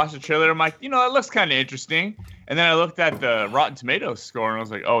movie. And I watched the trailer, I'm like, you know, it looks kind of interesting. And then I looked at the Rotten Tomatoes score and I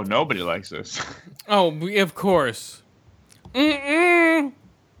was like, oh, nobody likes this. Oh, of course. You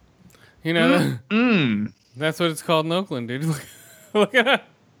know, that's what it's called in Oakland, dude. Look at that.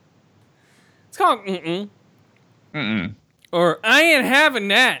 It's called or I ain't having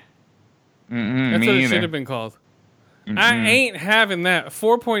that. That's what it should have been called. I ain't having that.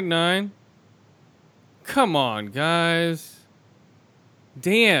 4.9. Come on, guys.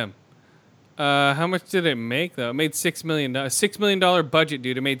 Damn. How much did it make, though? It made $6 million. $6 million budget,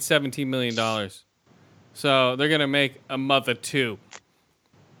 dude. It made $17 million. So they're going to make a Mother 2.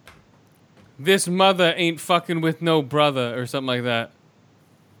 This mother ain't fucking with no brother or something like that.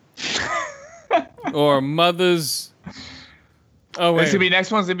 Or Mother's... Oh wait. It's gonna be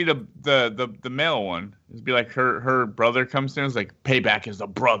next one's gonna be the male one. It's be like her brother comes in. It's like payback is a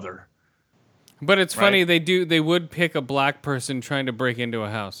brother. But it's funny they would pick a black person trying to break into a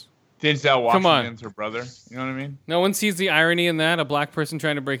house. Denzel Washington's her brother. You know what I mean? No one sees the irony in that, a black person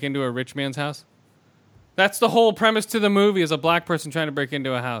trying to break into a rich man's house. That's the whole premise to the movie, is a black person trying to break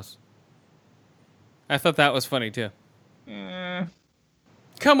into a house. I thought that was funny too.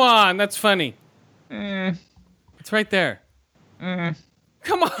 Come on, that's funny. It's right there.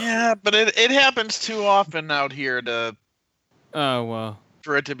 Come on. Yeah, but it happens too often out here Oh well.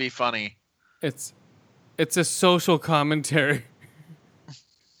 for it to be funny. It's a social commentary.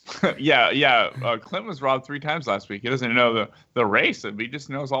 Yeah. Clint was robbed 3 times last week. He doesn't know the race. He just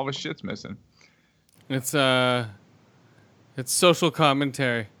knows all his shit's missing. It's social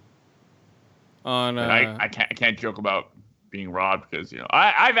commentary on. I can't joke about being robbed because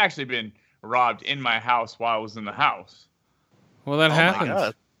I've actually been robbed in my house while I was in the house. Well, that happens. My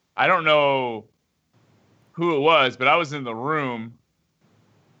God. I don't know who it was, but I was in the room,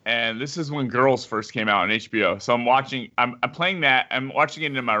 and this is when Girls first came out on HBO. So I'm playing that. I'm watching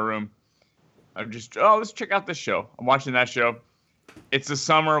it in my room. I'm just, let's check out this show. I'm watching that show. It's the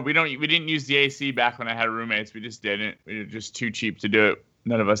summer. We didn't use the AC back when I had roommates. We just didn't. We were just too cheap to do it.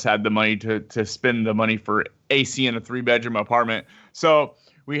 None of us had the money to spend the money for AC in a 3-bedroom apartment. So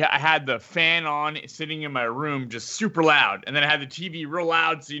I had the fan on sitting in my room just super loud. And then I had the TV real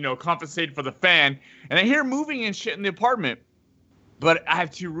loud so, compensate for the fan. And I hear moving and shit in the apartment. But I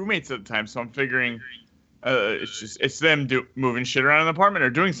have 2 roommates at the time, so I'm figuring it's them moving shit around in the apartment or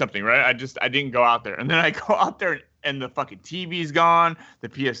doing something, right? I didn't go out there. And then I go out there and the fucking TV's gone, the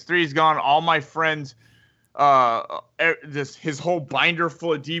PS3's gone, all my friends, his whole binder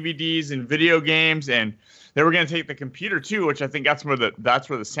full of DVDs and video games, and they were gonna take the computer too, which I think that's where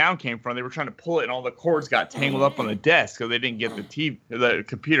the sound came from. They were trying to pull it, and all the cords got tangled up on the desk because they didn't get the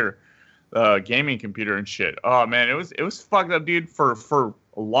computer, gaming computer and shit. Oh man, it was fucked up, dude. For the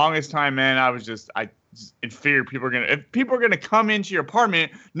longest time, man, I just in fear if people are gonna come into your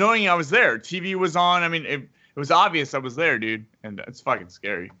apartment knowing I was there. TV was on. I mean, it was obvious I was there, dude, and it's fucking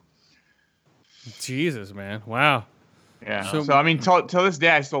scary. Jesus, man. Wow. Yeah. So I mean, till this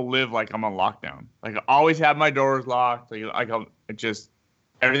day, I still live like I'm on lockdown. Like I always have my doors locked.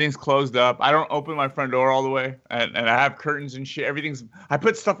 Everything's closed up. I don't open my front door all the way, and I have curtains and shit. I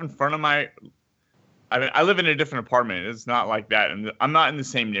put stuff in front of my. I mean, I live in a different apartment. It's not like that, and I'm not in the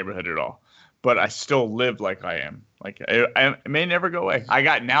same neighborhood at all. But I still live like I am. Like it may never go away. I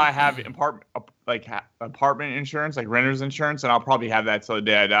have apartment insurance, like renter's insurance, and I'll probably have that till the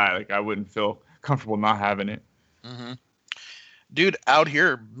day I die. Like I wouldn't feel comfortable not having it. Mm-hmm. Dude, out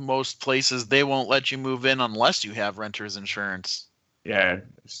here, most places they won't let you move in unless you have renter's insurance. Yeah,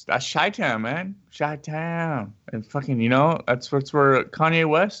 that's Chi-Town, man. Chi-Town, and fucking, that's where Kanye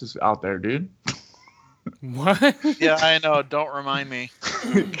West is out there, dude. What? Yeah, I know. Don't remind me.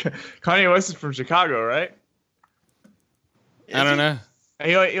 Kanye West is from Chicago, right? I don't know.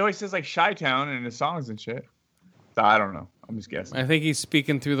 He always says like Chi-Town in his songs and shit. So I don't know. I'm just guessing. I think he's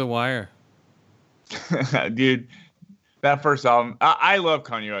speaking through the wire. Dude, that first album, I love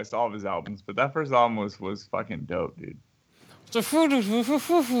Kanye West, all of his albums, but that first album was fucking dope, dude. Speaking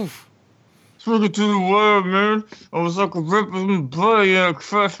to the world, man. I was like a rapper in the boy, and I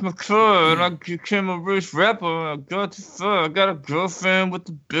crashed my car, and I became a rich rapper. I got a girlfriend with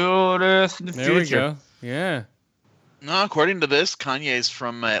the build ass in the There future. we go. Yeah. No, according to this, Kanye's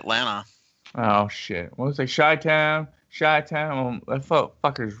from Atlanta. Oh shit! What was it? Chi-Town. Well, that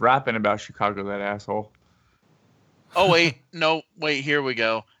fucker's rapping about Chicago. That asshole. Oh wait, no, wait. Here we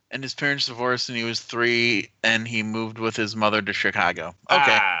go. And his parents divorced, and he was 3, and he moved with his mother to Chicago.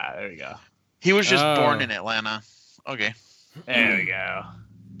 Okay, There we go. he was just born in Atlanta. Okay, There we go.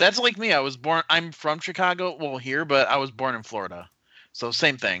 that's like me. I'm from Chicago, well here, but I was born in Florida, so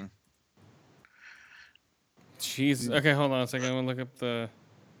same thing. Jeez. Okay, hold on a second. I'm gonna look up the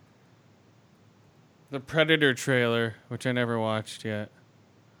Predator trailer, which I never watched yet.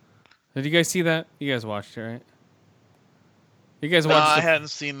 Did you guys see that? You guys watched it, right? You guys No, watched I the hadn't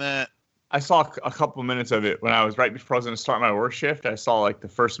seen that. I saw a couple minutes of it when I was right before I was going to start my work shift. I saw like the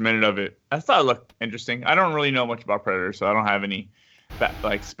first minute of it. I thought it looked interesting. I don't really know much about Predator, so I don't have any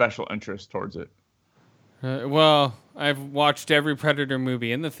special interest towards it. well, I've watched every Predator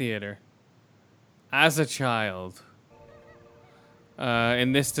movie in the theater as a child.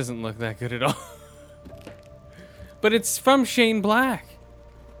 And this doesn't look that good at all. But it's from Shane Black,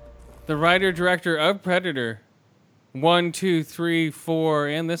 the writer-director of Predator. 1, 2, 3, 4,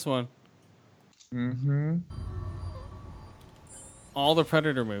 and this one. Mm-hmm. All the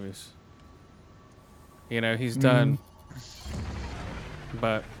Predator movies. You know, he's done.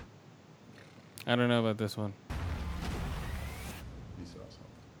 But I don't know about this one.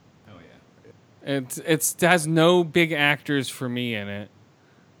 It has no big actors for me in it.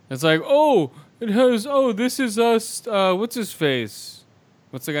 It's like, This Is Us. What's his face?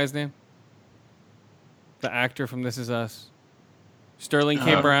 What's the guy's name? The actor from This Is Us. Sterling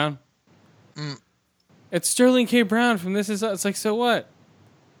K. Brown. It's Sterling K. Brown from This Is Us. It's like, so what?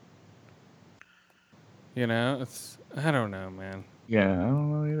 You know, I don't know, man. Yeah, I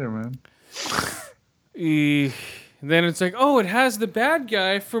don't know either, man. Then it's like, it has the bad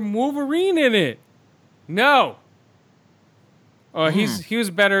guy from Wolverine in it. No. Oh, he was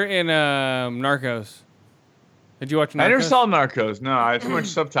better in Narcos. Did you watch Narcos? I never saw Narcos. No, I have too much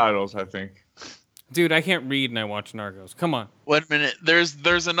subtitles, I think. Dude, I can't read and I watch Narcos. Come on. Wait a minute.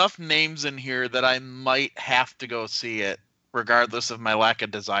 There's enough names in here that I might have to go see it, regardless of my lack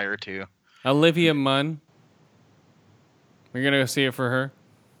of desire to. Olivia Munn. We're going to go see it for her.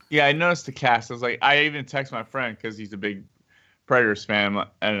 Yeah, I noticed the cast. I was like, I even text my friend because he's a big Predators fan,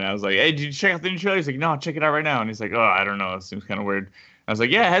 and I was like, "Hey, did you check out the new trailer?" He's like, "No, check it out right now." And he's like, "Oh, I don't know. It seems kind of weird." I was like,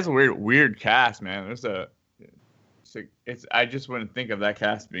 "Yeah, it has a weird cast, man. I just wouldn't think of that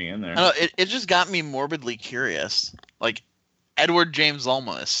cast being in there." It just got me morbidly curious. Like Edward James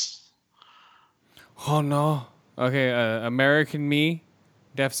Olmos. Oh, no. Okay, American Me,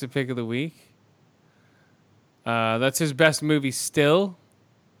 Deficit Pick of the Week. That's his best movie still.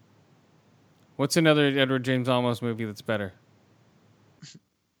 What's another Edward James Olmos movie that's better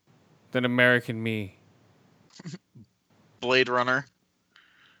than American Me? Blade Runner.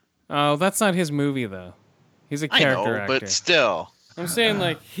 Oh, that's not his movie, though. He's a character actor. But still. I'm saying,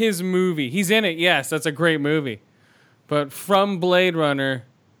 like, his movie. He's in it, yes. That's a great movie. But from Blade Runner,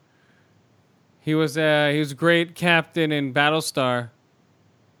 he was a great captain in Battlestar.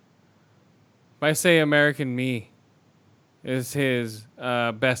 If I say American Me is his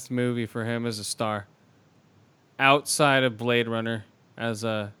best movie for him as a star. Outside of Blade Runner.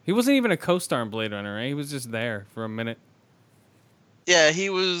 He wasn't even a co-star in Blade Runner, right? He was just there for a minute. Yeah, he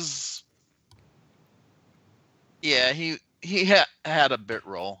was... Yeah, he had a bit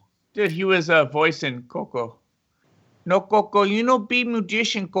role. Dude, he was voicing Coco. No, Coco, be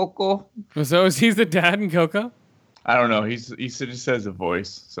musician, Coco. So he's the dad in Coco? I don't know. He just says a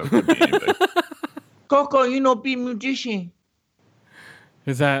voice, so it could be anybody. Coco, be musician.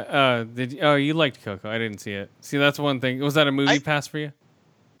 Is that you liked Coco? I didn't see it. See, that's one thing. Was that a movie pass for you?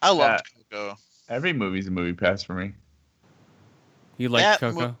 I loved Coco. Every movie's a movie pass for me. You liked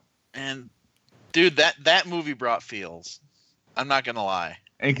Coco? And dude, that movie brought feels. I'm not gonna lie.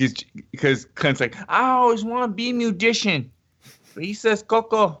 And because Clint's like, I always want to be a musician, but he says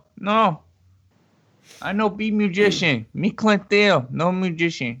Coco, no. I know be musician. Me Clint Dale, no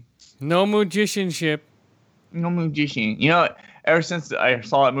musician. No magicianship. No musician. Ever since I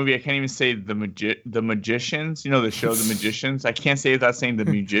saw that movie, I can't even say the Magicians. The show The Magicians. I can't say it without saying the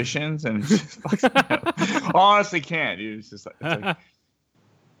Magicians, and it's just honestly can't, dude. It's like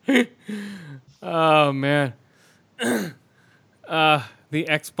Oh man. The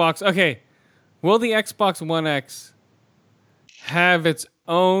Xbox. Okay. Will the Xbox One X have its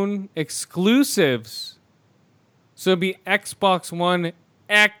own exclusives? So it'd be Xbox One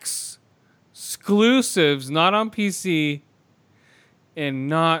X exclusives, not on PC and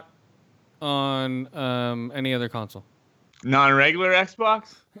not on any other console. Non-regular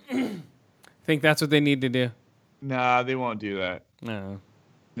Xbox? Think that's what they need to do? Nah, they won't do that. No.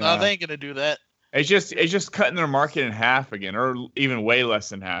 No, they ain't gonna do that. It's just cutting their market in half again, or even way less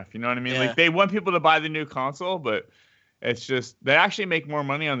than half. You know what I mean? Yeah. Like they want people to buy the new console, but it's just they actually make more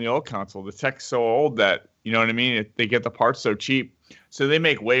money on the old console. The tech's so old that you know what I mean. They get the parts so cheap, so they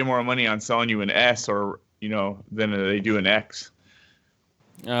make way more money on selling you an S or than they do an X.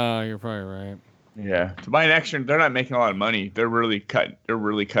 Oh, you're probably right. Yeah, to buy an X, they're not making a lot of money. They're really cutting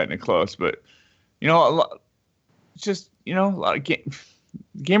it close. But a lot of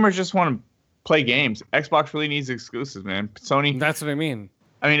gamers just want to play games. Xbox really needs exclusives, man. Sony. That's what I mean.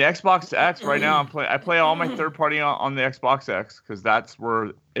 I mean, Xbox X right now. I play all my third party on the Xbox X because that's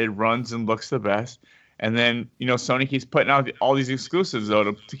where it runs and looks the best. And then Sony keeps putting out all these exclusives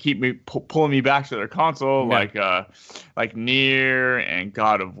though to keep me pulling me back to their console, like Nier and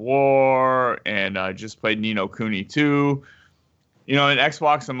God of War, and just played Ni no Kuni 2. In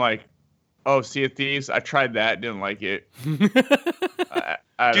Xbox, I'm like, oh, Sea of Thieves. I tried that, didn't like it. Dude,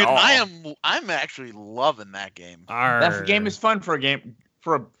 I'm actually loving that game. That game is fun for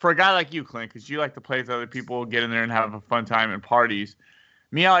a guy like you, Clint, because you like to play with other people, get in there and have a fun time and parties.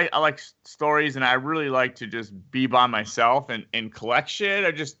 Me, I like stories, and I really like to just be by myself and collect shit.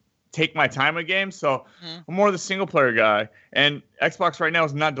 I just take my time with games, so I'm more the single player guy. And Xbox right now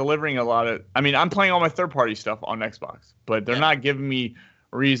is not delivering a lot of. I mean, I'm playing all my third party stuff on Xbox, but they're not giving me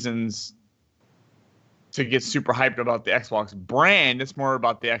reasons to get super hyped about the Xbox brand. It's more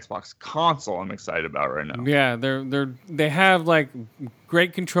about the Xbox console I'm excited about right now. Yeah, they have like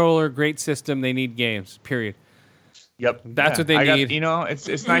great controller, great system. They need games. Period. Yep, that's what they need.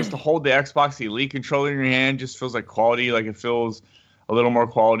 It's nice to hold the Xbox Elite controller in your hand. Just feels like quality. Like it feels a little more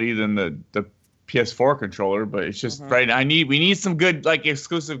quality than the PS4 controller. But it's just right now. We need some good like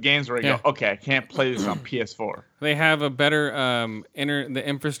exclusive games where I go, okay, I can't play this on PS4. They have a better the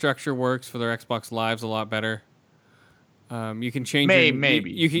infrastructure works for their Xbox Lives a lot better. You can change.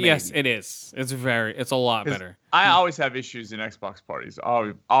 Maybe. Yes, it is. It's a lot better. I always have issues in Xbox parties.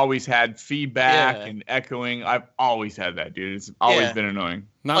 I've always had feedback and echoing. I've always had that, dude. It's always been annoying.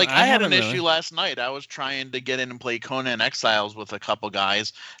 I had an issue last night. I was trying to get in and play Conan Exiles with a couple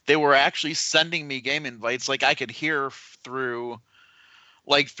guys. They were actually sending me game invites. Like I could hear through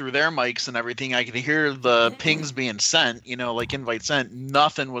their mics and everything. I could hear the pings being sent. Like invite sent.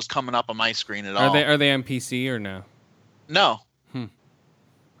 Nothing was coming up on my screen at all. Are they on PC or no? No.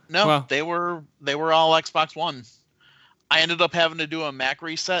 No, well, they were all Xbox One. I ended up having to do a Mac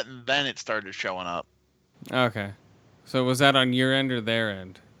reset, and then it started showing up. Okay. So was that on your end or their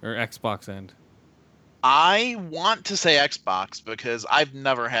end? Or Xbox end? I want to say Xbox because I've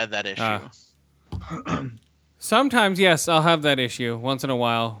never had that issue. Sometimes, yes, I'll have that issue once in a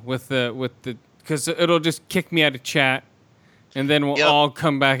while with the because it'll just kick me out of chat, and then we'll all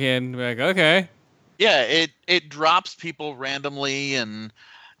come back in and be like, okay. Yeah, it drops people randomly, and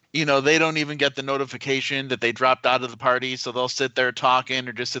they don't even get the notification that they dropped out of the party, so they'll sit there talking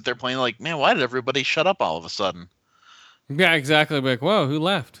or just sit there playing like, man, why did everybody shut up all of a sudden? Yeah, exactly. Like, whoa, who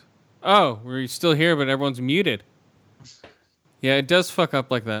left? Oh, we're still here, but everyone's muted. Yeah, it does fuck up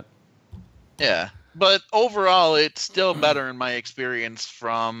like that. Yeah, but overall, it's still better in my experience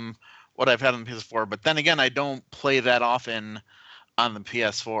from what I've had on the PS4. But then again, I don't play that often on the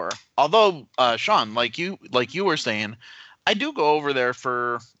PS4. Although, Sean, like you were saying, I do go over there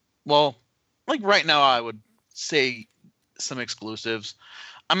for, well, like right now I would say some exclusives.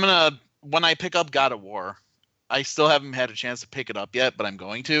 When I pick up God of War, I still haven't had a chance to pick it up yet, but I'm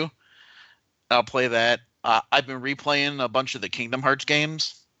going to. I'll play that. I've been replaying a bunch of the Kingdom Hearts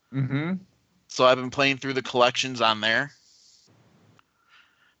games. Mm-hmm. So I've been playing through the collections on there.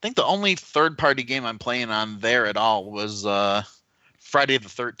 I think the only third-party game I'm playing on there at all was Friday the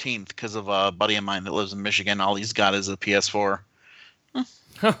 13th because of a buddy of mine that lives in Michigan. All he's got is a PS4.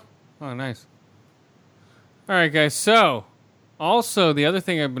 Huh. Oh, nice. All right, guys. So, also, the other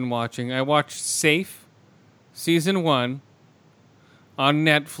thing I've been watching, I watched Safe Season 1 on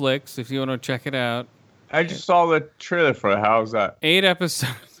Netflix, if you want to check it out. I just saw the trailer for it. How's that? 8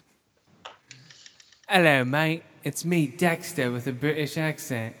 episodes. Hello, mate. It's me, Dexter, with a British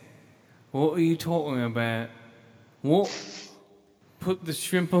accent. What are you talking about? What? Put the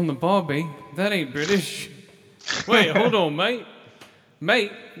shrimp on the barbie? That ain't British. Wait, hold on, mate.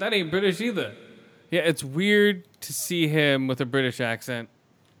 Mate, that ain't British either. Yeah, it's weird to see him with a British accent.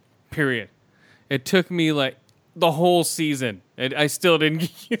 Period. It took me like the whole season. I still didn't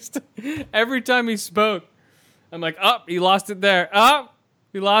get used to it. Every time he spoke, I'm like, he lost it there.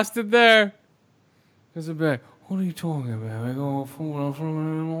 He lost it there. Because I'm like, what are you talking about? I go,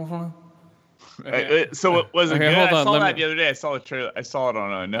 So was it Okay, good? hold I on, saw let that me- the other day. I saw the trailer. I saw it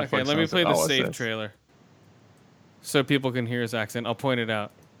on Netflix. Okay, let and I me was play like, the what's safe this? trailer so people can hear his accent. I'll point it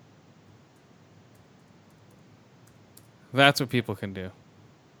out. That's what people can do.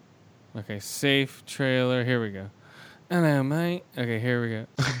 Okay, safe trailer. Here we go. Hello, mate. Okay, here we go.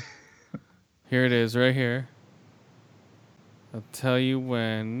 Here it is, right here. I'll tell you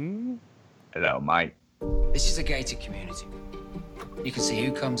when. Hello, Mike. This is a gated community. You can see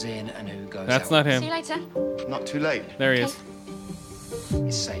who comes in and who goes That's out. not See him. you later. Not too late. There he is.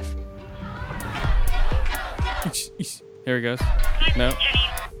 It's safe. Here he goes. No.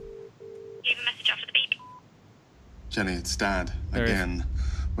 Leave a message after the beep. Jenny, it's Dad. There he is. Again.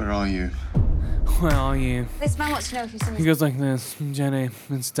 Where are you? Where are you? This man wants to know if you've seen He his... goes like this. Jenny,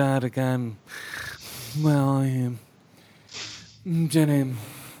 it's Dad again. Where are you? Jenny,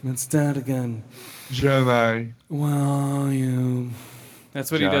 it's Dad again. Jenny. Where are you?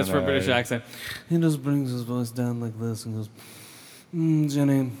 That's what he does for a British Jenny. accent. He just brings his voice down like this and goes,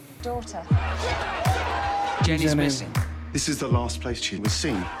 Jenny. daughter. Jenny's Jenny. missing. This is the last place she was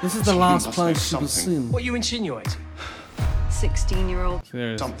seen. This is the Someone last must know place she was something. seen. What are you insinuating? 16-year-old.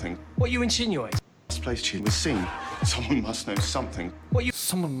 There it is. Something. What are you insinuating? Last place she was seen. Someone must know something.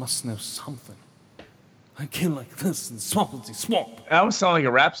 Someone must know something. I kill like this and swampity swamp. That almost sound like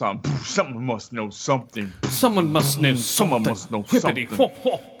a rap song. Someone must know something. Someone must know Someone something. must know Whippity something. whop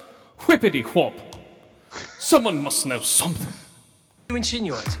whop. Whippity whop. Someone must know something. What are you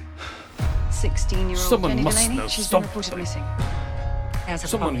insinuating? 16-year-old Someone Jenny must Delaney. know She's been something. reported missing. There's a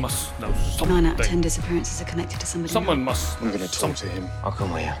Someone problem. must know 9 something. out of 10 disappearances are connected to somebody. Someone must I'm know going to talk to him. I'll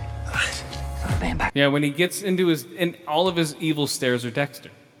come with you. I'll be back. Yeah, when he gets into his... And all of his evil stares are Dexter.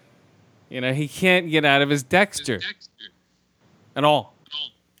 You know, he can't get out of his Dexter. At all.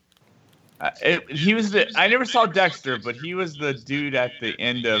 He was the. I never saw Dexter, but he was the dude at the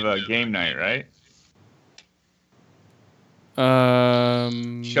end of Game Night, right?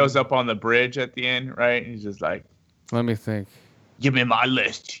 Shows up on the bridge at the end, right? And he's just like, Let me think. "Give me my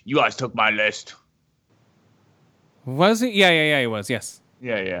list. You guys took my list." Was he? Yeah, he was, yes.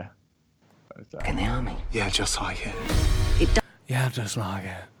 Yeah. In the army. Yeah, just like it. Yeah, just like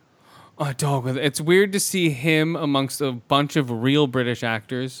it. I talk with it. It's weird to see him amongst a bunch of real British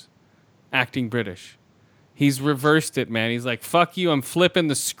actors acting British. He's reversed it, man. He's like, fuck you, I'm flipping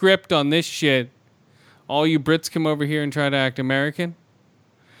the script on this shit. All you Brits come over here and try to act American.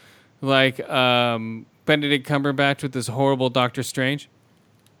 Like Benedict Cumberbatch with this horrible Doctor Strange.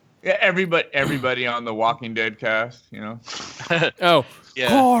 Yeah, everybody on the Walking Dead cast, you know. Oh, Yeah.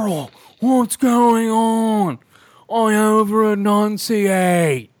 Carl, what's going on? I over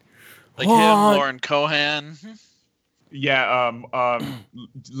enunciate. Like What? him, Lauren Cohan. Yeah,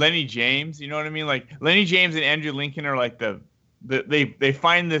 Lenny James, you know what I mean? Like Lenny James and Andrew Lincoln are like they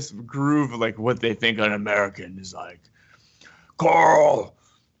find this groove of like what they think an American is like. Carl,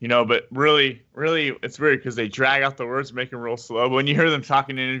 you know, but really, it's weird because they drag out the words, make them real slow. But when you hear them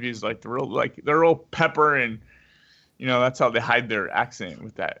talking in interviews, they're real pepper, and you know that's how they hide their accent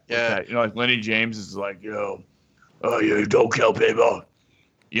with that. Yeah. With that. You know, like Lenny James is like, yo, oh, you don't kill people.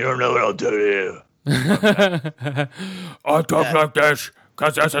 You don't know what I'll do to you. I talk like this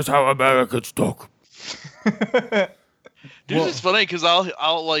because this is how Americans talk. Dude, it's funny because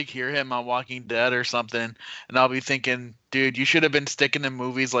I'll like hear him on Walking Dead or something, and I'll be thinking, dude, you should have been sticking to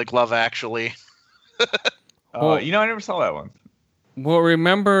movies like Love Actually. You know, I never saw that one. Well,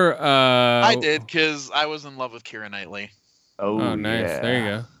 remember... I did because I was in love with Keira Knightley. Oh, nice. yeah. There you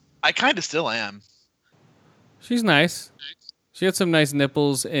go. I kind of still am. She's nice. She had some nice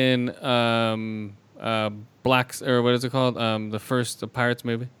nipples in Blacks, or what is it called? The first Pirates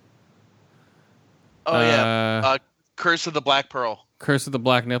movie. Oh yeah, Curse of the Black Pearl. Curse of the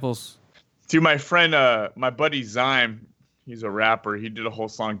Black Nipples. Dude, my friend, my buddy Zyme, he's a rapper. He did a whole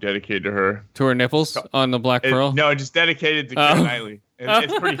song dedicated to her. To her nipples on the Black Pearl? No, just dedicated to Keira Knightley.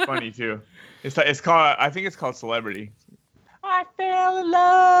 It's pretty funny too. It's called. I think it's called Celebrity. I fell in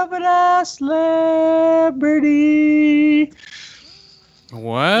love with a celebrity.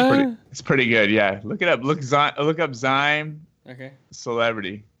 What? It's pretty good. Yeah, look it up. Look up Zyme Okay.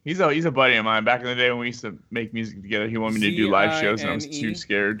 Celebrity. He's a buddy of mine. Back in the day when we used to make music together, he wanted me to do live shows, and I was too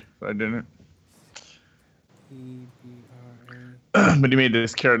scared, so I didn't. But he made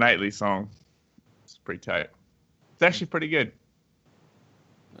this Keira Knightley song. It's pretty tight. It's actually pretty good.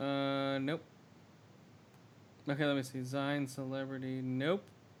 Nope. Okay, let me see. Zine celebrity. Nope.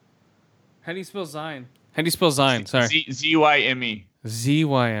 How do you spell Zine? How do you spell Zine? Sorry. Zyme.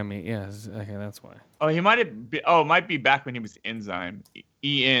 Zyme. Yeah. Okay, that's why. Oh, he might have. It might be back when he was Enzyme.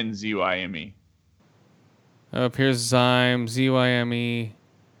 Enzyme. Oh, here's Zyme. Zyme.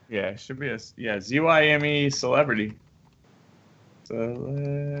 Yeah, it should be Zyme celebrity.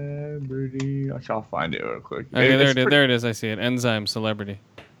 Celebrity. I'll find it real quick. Okay, there it is. I see it. Enzyme celebrity.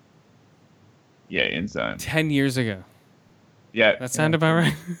 Yeah, Enzyme. 10 years ago. Yeah. That sound about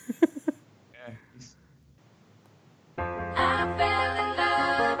right? Yeah. I fell in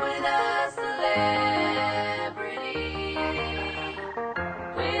love with a celebrity.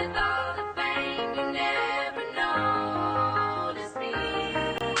 With all the fame, you never noticed me.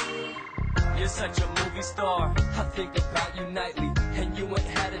 You're such a movie star. I think about you nightly. And you ain't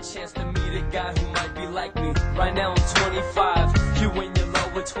had a chance to meet a guy who might be like me. Right now I'm 25. You in your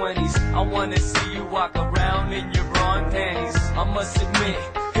lower 20s. I wanna see you walk around in your brawn panties. I must admit,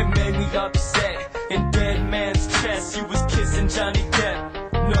 it made me upset. In Dead Man's Chest, you was kissing Johnny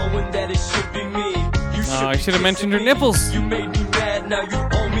Depp, knowing that it should be me. I should have mentioned her nipples. You made me mad, now you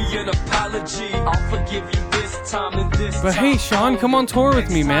owe me an apology. I'll forgive you this time and this time. But hey, Sean, come on tour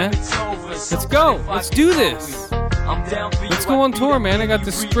with me, man. Let's go. Let's do this. Let's go on tour, man. I got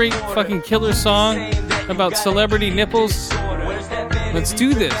this straight fucking killer song about celebrity nipples. Let's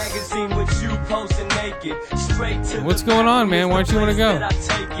do this. What's going on, man? Why don't you want to go?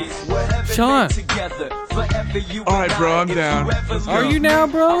 Sean. Alright, bro, I'm down. Are you now,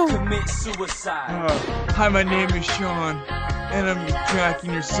 bro? Hi, my name is Sean, and I'm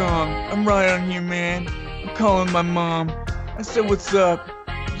tracking your song. I'm right on here, man. I'm calling my mom. I said, what's up?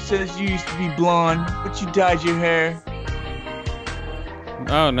 She says you used to be blonde, but you dyed your hair.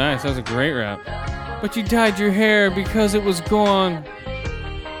 Oh, nice. That was a great rap. But you dyed your hair because it was gone.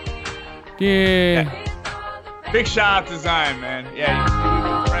 Yeah. Big shout out to Zion, man. Yeah, you've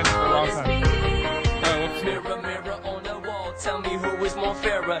been friends for a long time. Mirror, mirror on the wall, tell me who is more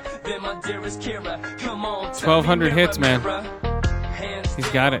fairer than my dearest Kira. Come on, 1,200 hits, man. He's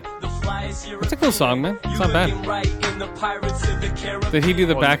got it. It's a cool song, man. It's not bad. Did he do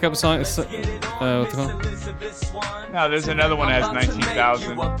the backup song? What's it called? No, there's another one that has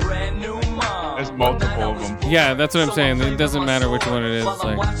 19,000. There's multiple of them. Yeah, that's what I'm saying. It doesn't matter which one it is. It's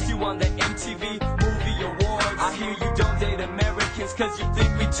like...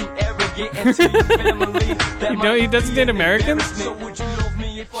 He doesn't date Americans?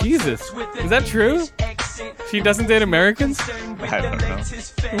 Jesus. Is that true? She doesn't date Americans? I don't know.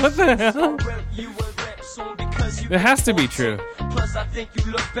 What the hell? It has to be true.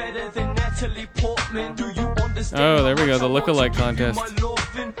 Oh, there we go. The lookalike contest.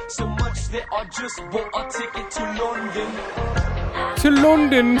 To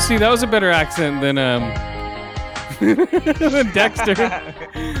London. See, that was a better accent than Dexter.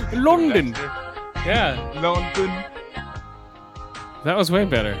 London. Yeah. London. That was way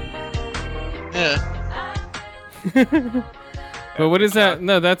better. Yeah. But what is that?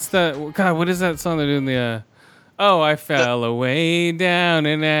 No, that's the... God, what is that song they're doing? The... Oh, I fell away down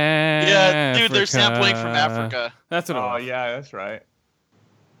in Africa. Yeah, dude, they're sampling from Africa. That's what it was. Oh, yeah, that's right.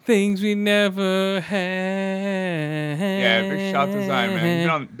 Things we never had. Yeah, big shout to Zion,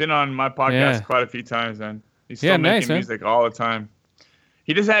 man. Been on my podcast quite a few times, man. He's still making music all the time.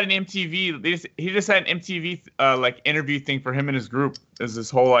 He just had an MTV. He just had an MTV like interview thing for him and his group. There's this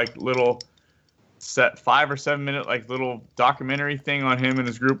whole like little 5 or 7 minute like little documentary thing on him and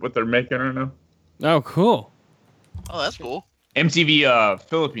his group, what they're making right now. Oh, cool. Oh, that's cool. MTV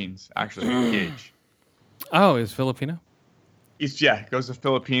Philippines, actually. Gage. Oh, he's Filipino? Yeah, goes to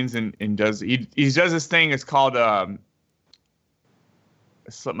Philippines and does he does this thing. It's called it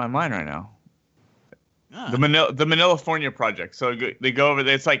slipped my mind right now. The Manilafornia Project. So they go over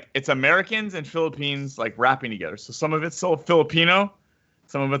there. It's Americans and Philippines like rapping together. So some of it's still Filipino,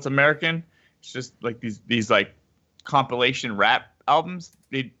 some of it's American. It's just like these like compilation rap albums.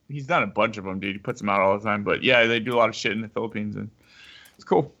 He's done a bunch of them, dude. He puts them out all the time. But yeah, they do a lot of shit in the Philippines, and it's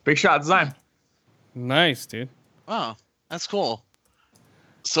cool. Big shot design. Nice, dude. Wow, that's cool.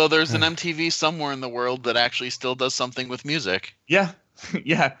 So there's an MTV somewhere in the world that actually still does something with music. Yeah,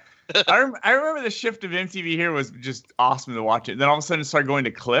 yeah. I remember the shift of MTV here was just awesome to watch it. Then all of a sudden it started going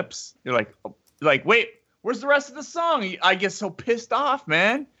to clips. You're like, wait, where's the rest of the song? I get so pissed off,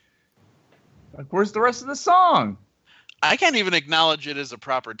 man. Like, where's the rest of the song? I can't even acknowledge it as a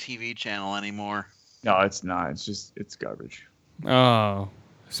proper TV channel anymore. No, it's not. It's garbage. Oh,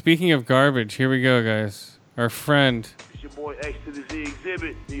 speaking of garbage, here we go, guys. Our friend It's your boy X to the Z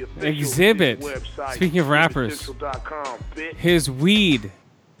Exhibit. The official Exhibit. website. Speaking of rappers, Central.com, bitch. his weed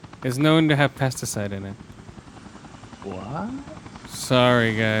is known to have pesticide in it. What?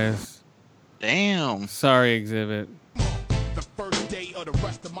 Sorry, guys. Damn. Sorry, Exhibit. The first day of the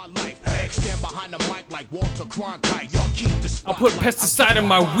rest of my life. Stand behind the mic like Walter Cronkite. Y'all keep the I'll put pesticide in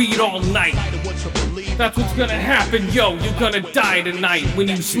my weed all night. That's what's gonna happen, yo. You're gonna die tonight when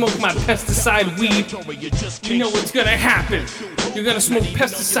you smoke my pesticide weed. You know what's gonna happen. You're gonna smoke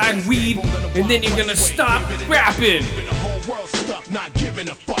pesticide weed, and then you're gonna stop rapping.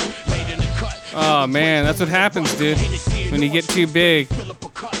 Oh man, that's what happens, dude. When you get too big,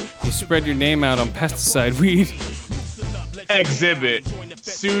 you spread your name out on pesticide weed. Exhibit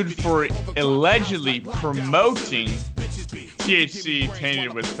sued for allegedly promoting THC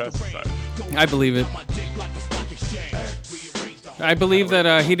tainted with pesticides. I believe it. I believe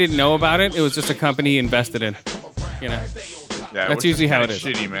that he didn't know about it. It was just a company he invested in. You know. Yeah, that's usually how it is.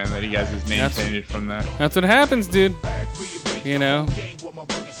 Shitty, man, that he has his name tainted from that. That's what happens, dude. You know.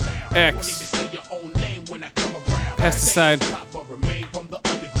 X. Pesticide.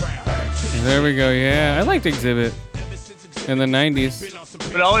 There we go. Yeah, I liked Exhibit in the 90s.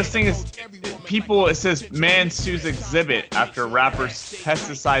 But all this thing is, people, it says man sues Exhibit after rapper's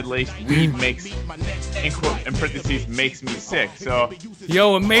pesticide-laced weed makes, in parentheses, makes me sick. So,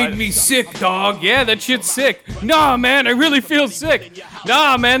 yo, it made me sick, dog. Yeah, that shit's sick. Nah, man, I really feel sick.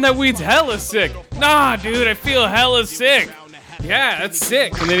 Nah, man, that weed's hella sick. Nah, dude, I feel hella sick. Yeah, that's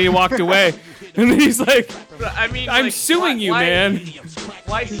sick. And then he walked away. And then he's like, I mean, I'm like, suing you, man.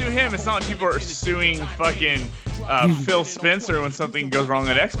 Why sue him? It's not like people are suing fucking Phil Spencer when something goes wrong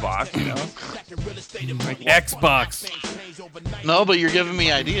at Xbox, you know? Like Xbox. No, but you're giving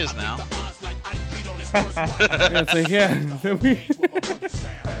me ideas now. It's like, yeah.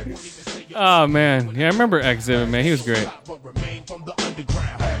 Oh, man. Yeah, I remember Exhibit, man. He was great.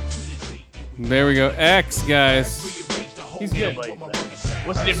 There we go. X, guys. He's good.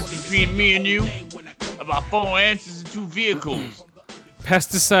 What's the difference between me and you? About 4 answers and 2 vehicles.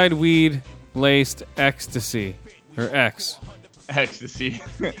 Pesticide weed laced ecstasy. Or X. Ecstasy.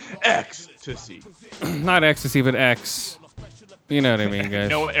 Ecstasy. Not ecstasy, but X. You know what I mean, guys. You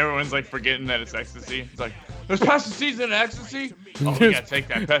know, everyone's like forgetting that it's ecstasy. It's like, there's pesticides in ecstasy? Oh, we gotta take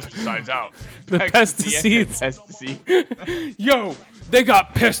that pesticides out. The pesticides. Ecstasy. Yo, they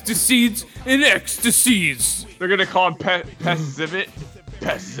got pesticides and ecstasies. They're gonna call him Pestzibit.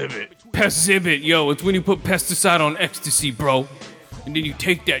 Pestzibit. Pestzibit, yo, it's when you put pesticide on ecstasy, bro. And then you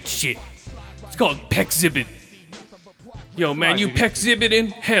take that shit. It's called Pexhibit. Yo, man, you Pexhibiting?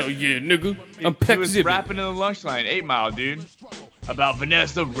 Hell yeah, nigga. I'm Pexhibit. He was rapping in the lunch line, 8 Mile, dude. About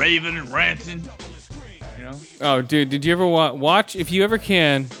Vanessa raving and ranting. You know? Oh, dude, did you ever watch, if you ever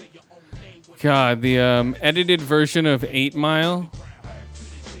can, God, the edited version of 8 Mile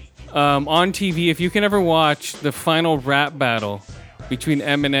on TV, if you can ever watch the final rap battle between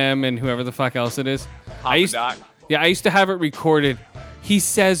Eminem and whoever the fuck else it is. I used to have it recorded. He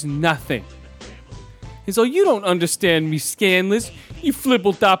says nothing. He's like, you don't understand me, Scanless. You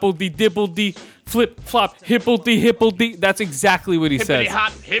flibble-dopple-dee-dibble-dee, flip-flop, hipple-dee-hipple-dee. That's exactly what he says.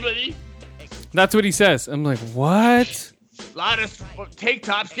 Hippity-hop, hippity. That's what he says. I'm like, what? Lot of take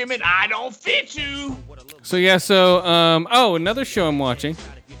top skimming. I don't fit you. So, yeah, another show I'm watching.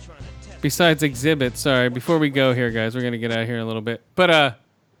 Besides Exhibit, sorry, before we go here, guys, we're going to get out of here in a little bit. But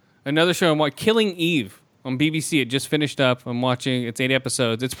another show I'm watching, Killing Eve on BBC. It just finished up. I'm watching. It's 8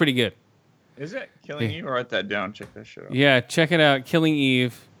 episodes. It's pretty good. Is it? Killing Eve? Write that down. Check that shit out. Yeah, check it out. Killing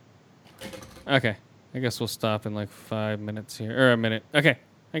Eve. Okay. I guess we'll stop in like 5 minutes here. Or a minute. Okay.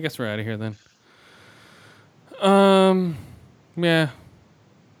 I guess we're out of here then. Yeah.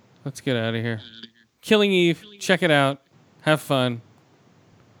 Let's get out of here. Killing Eve. Check it out. Have fun.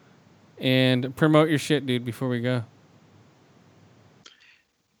 And promote your shit, dude, before we go.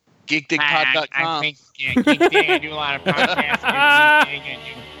 GeekDigPod.com. I do a lot of podcasts.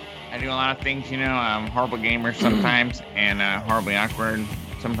 I do a lot of things, you know. I'm horrible gamer sometimes, and horribly awkward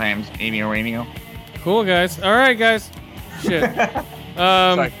sometimes. Radio. Cool, guys. All right, guys. Shit.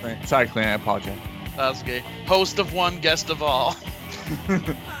 Sorry, Clint. I apologize. That's okay. Host of one, guest of all.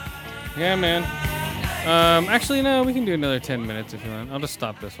 Yeah, man. Actually, no, we can do another 10 minutes if you want. I'll just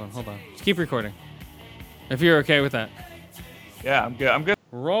stop this one. Hold on. Just keep recording. If you're okay with that. Yeah, I'm good.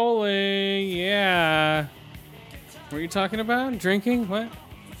 Rolling. Yeah. What are you talking about? Drinking? What?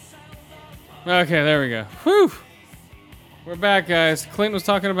 Okay, there we go. Whew. We're back, guys. Clint was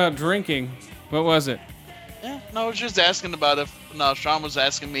talking about drinking. What was it? Yeah, no, I was just asking about Sean was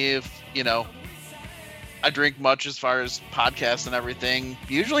asking me if, I drink much as far as podcasts and everything.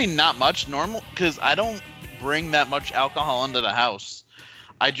 Usually not much normal, because I don't bring that much alcohol into the house.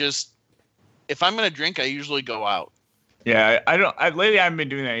 If I'm going to drink, I usually go out. Yeah, lately I haven't been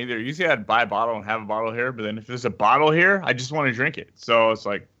doing that either. Usually I'd buy a bottle and have a bottle here, but then if there's a bottle here, I just want to drink it. So it's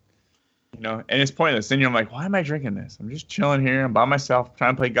like, and it's pointless. Then I'm like, why am I drinking this? I'm just chilling here. I'm by myself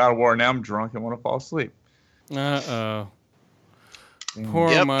trying to play God of War. Now I'm drunk and want to fall asleep. Uh-oh.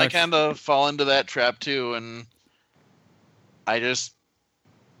 Poor Yep, Mark. I kind of fall into that trap too, and I don't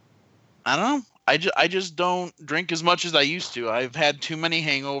know. I just don't drink as much as I used to. I've had too many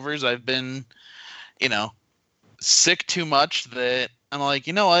hangovers. I've been, sick too much that I'm like,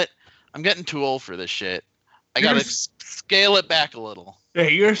 you know what? I'm getting too old for this shit. I gotta scale it back a little.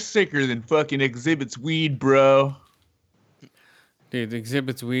 Hey, you're sicker than fucking Exhibit's weed, bro. Dude,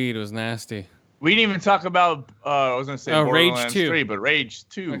 Exhibit's weed was nasty. We didn't even talk about, I was going to say Borderlands Rage 2. 3, but Rage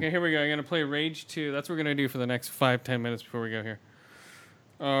 2. Okay, here we go. I'm going to play Rage 2. That's what we're going to do for the next 5-10 minutes before we go here.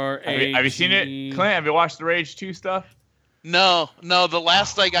 Have you seen it, Clint? Have you watched the Rage 2 stuff? No. The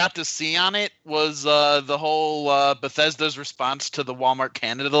last I got to see on it was the whole Bethesda's response to the Walmart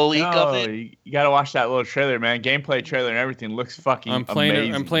Canada leak of it. You got to watch that little trailer, man. Gameplay trailer and everything looks fucking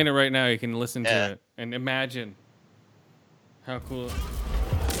amazing. I'm playing it right now. You can listen to it and imagine how cool.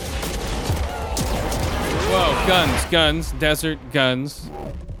 Whoa, guns, desert, guns.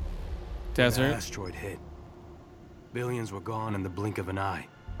 Desert. The asteroid hit. Billions were gone in the blink of an eye.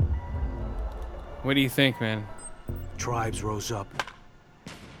 What do you think, man? Tribes rose up.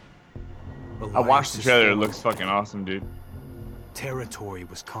 I watched the trailer. It looks fucking awesome, dude. Territory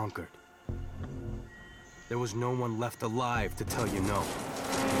was conquered. There was no one left alive to tell you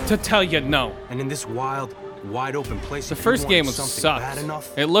no. And in this wild, wide open place, the first game was sucked.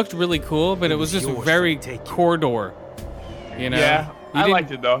 It looked really cool, but it was just very corridor. Yeah, I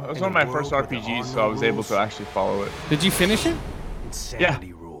liked it though. It was one of my first RPGs, so I was able to actually follow it. Did you finish it?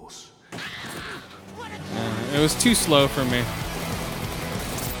 Insanity rules. It was too slow for me.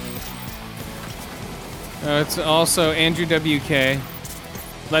 It's also Andrew WK.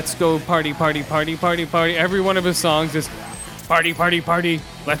 Let's go party, party, party, party, party. Every one of his songs is party, party, party.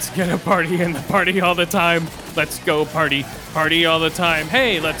 Let's get a party and the party all the time. Let's go party, party all the time.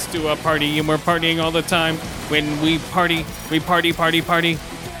 Hey, let's do a party and we're partying all the time. When we party, party, party.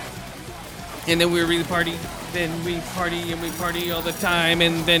 And then we really party. Then we party and we party all the time.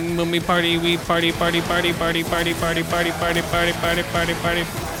 And then when we party, party, party, party, party, party, party, party, party, party, party, party, party.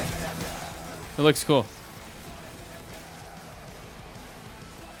 It looks cool.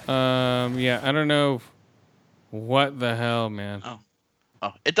 Yeah, I don't know what the hell, man.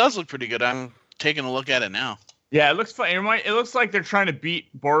 Oh, it does look pretty good. I'm taking a look at it now. Yeah, it looks fun. It looks like they're trying to beat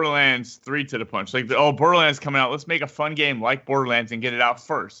Borderlands 3 to the punch. Like, Borderlands coming out. Let's make a fun game like Borderlands and get it out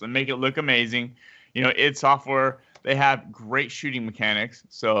first and make it look amazing. id Software, they have great shooting mechanics,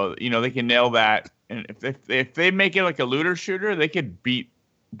 so they can nail that. And if they make it like a looter shooter, they could beat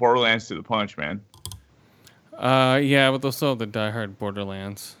Borderlands to the punch, man. Yeah, but they'll still have the diehard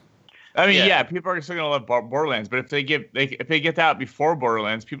Borderlands. I mean, yeah, people are still gonna love Borderlands, but if they get that out before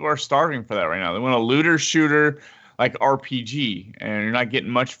Borderlands, people are starving for that right now. They want a looter shooter like RPG, and you're not getting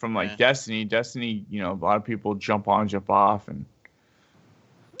much from like Destiny. Destiny, a lot of people jump on, jump off, and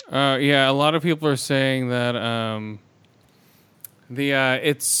yeah, a lot of people are saying that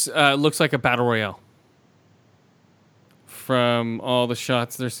it's looks like a battle royale from all the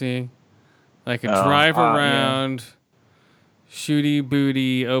shots they're seeing, like a drive around. Yeah. Shooty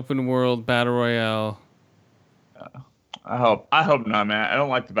booty open world battle royale. I hope not, man. I don't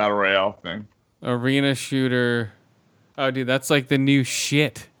like the battle royale thing. Arena shooter. Oh, dude, that's like the new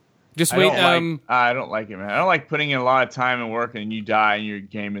shit. Just wait. I don't like it, man. I don't like putting in a lot of time and work and you die and your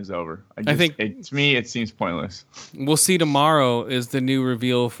game is over. I think to me it seems pointless. We'll see tomorrow is the new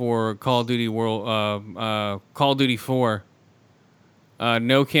reveal for Call of Duty Call of Duty 4.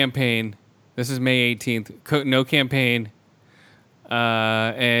 No campaign. This is May 18th. No campaign.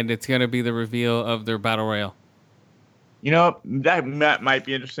 And it's going to be the reveal of their battle royale. That might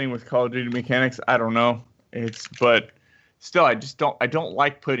be interesting with Call of Duty mechanics. I don't know. But still, I don't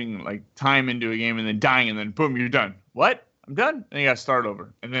like putting like time into a game and then dying and then boom, you're done. What? I'm done? And you got to start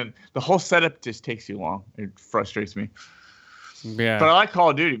over. And then the whole setup just takes too long. It frustrates me. Yeah. But I like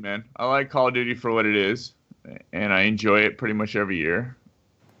Call of Duty, man. I like Call of Duty for what it is. And I enjoy it pretty much every year.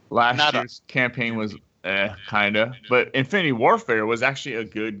 Last year's campaign was kinda, but Infinity Warfare was actually a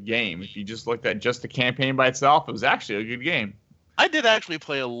good game. If you just looked at just the campaign by itself, it was actually a good game. I did actually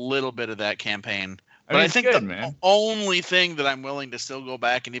play a little bit of that campaign, but I think good, the only thing that I'm willing to still go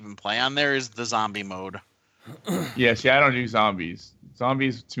back and even play on there is the zombie mode. Yeah, see, I don't do zombies.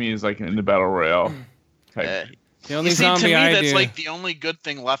 Zombies to me is like in the battle royale type. The only zombie to me, that's like the only good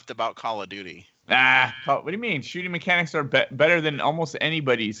thing left about Call of Duty. What do you mean? Shooting mechanics are better than almost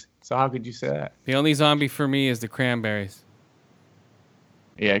anybody's So how could you say that? The only zombie for me is the Cranberries.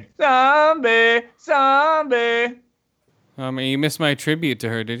 Yeah. Zombie, zombie. You missed my tribute to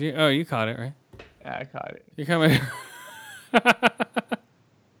her, did you? Oh, you caught it, right? Yeah, I caught it. You're coming.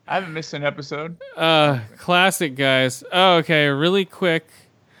 I haven't missed an episode. Classic, guys. Oh, okay, really quick.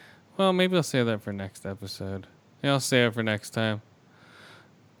 Well, maybe I'll save that for next episode. Yeah, I'll save it for next time.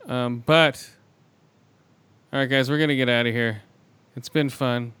 But, all right, guys, we're going to get out of here. It's been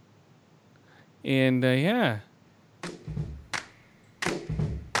fun. And, yeah.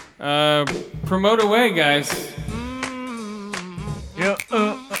 Promote away, guys. Yeah,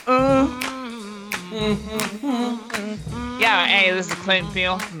 Yeah, hey, this is Clint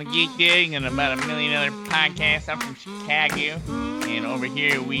Field from the Geek Dig and about a million other podcasts. I'm from Chicago, and over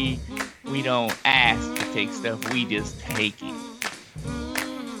here we don't ask to take stuff, we just take it.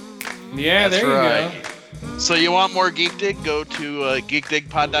 Yeah, That's there you right. go. So you want more Geek Dig? Go to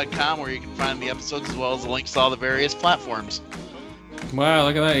geekdigpod.com where you can find the episodes as well as the links to all the various platforms. Wow,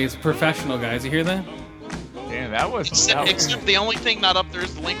 look at that. He's professional, guys. You hear that? Yeah, that was... Except the only thing not up there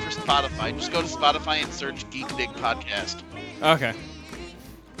is the link for Spotify. Just go to Spotify and search Geek Dig Podcast. Okay.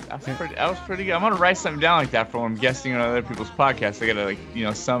 That was pretty good. I'm going to write something down like that for when I'm guesting on other people's podcasts. I got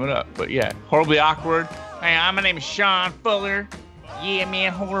to, sum it up. But yeah, Horribly Awkward. Hey, my name is Sean Fuller. Yeah,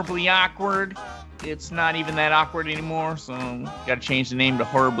 man, Horribly Awkward. It's not even that awkward anymore, so got to change the name to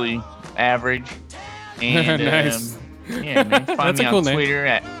Horribly Average. And, nice. Yeah, man. Find me a on cool name. Twitter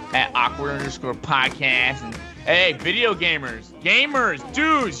at awkward_podcast. And hey, video gamers,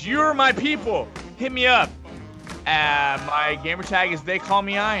 dudes, you're my people. Hit me up. My gamer tag is They Call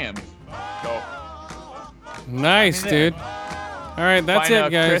Me I Am. So, Nice, dude. All right, that's find,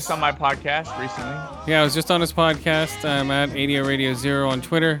 it, guys. Chris on my podcast recently. Yeah, I was just on his podcast. I'm at ADO Radio Zero on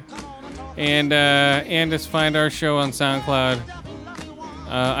Twitter. And just find our show on SoundCloud.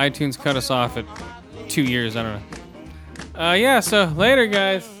 iTunes cut us off at 2 years. I don't know. Yeah, so later,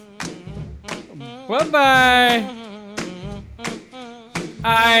 guys. Bye-bye.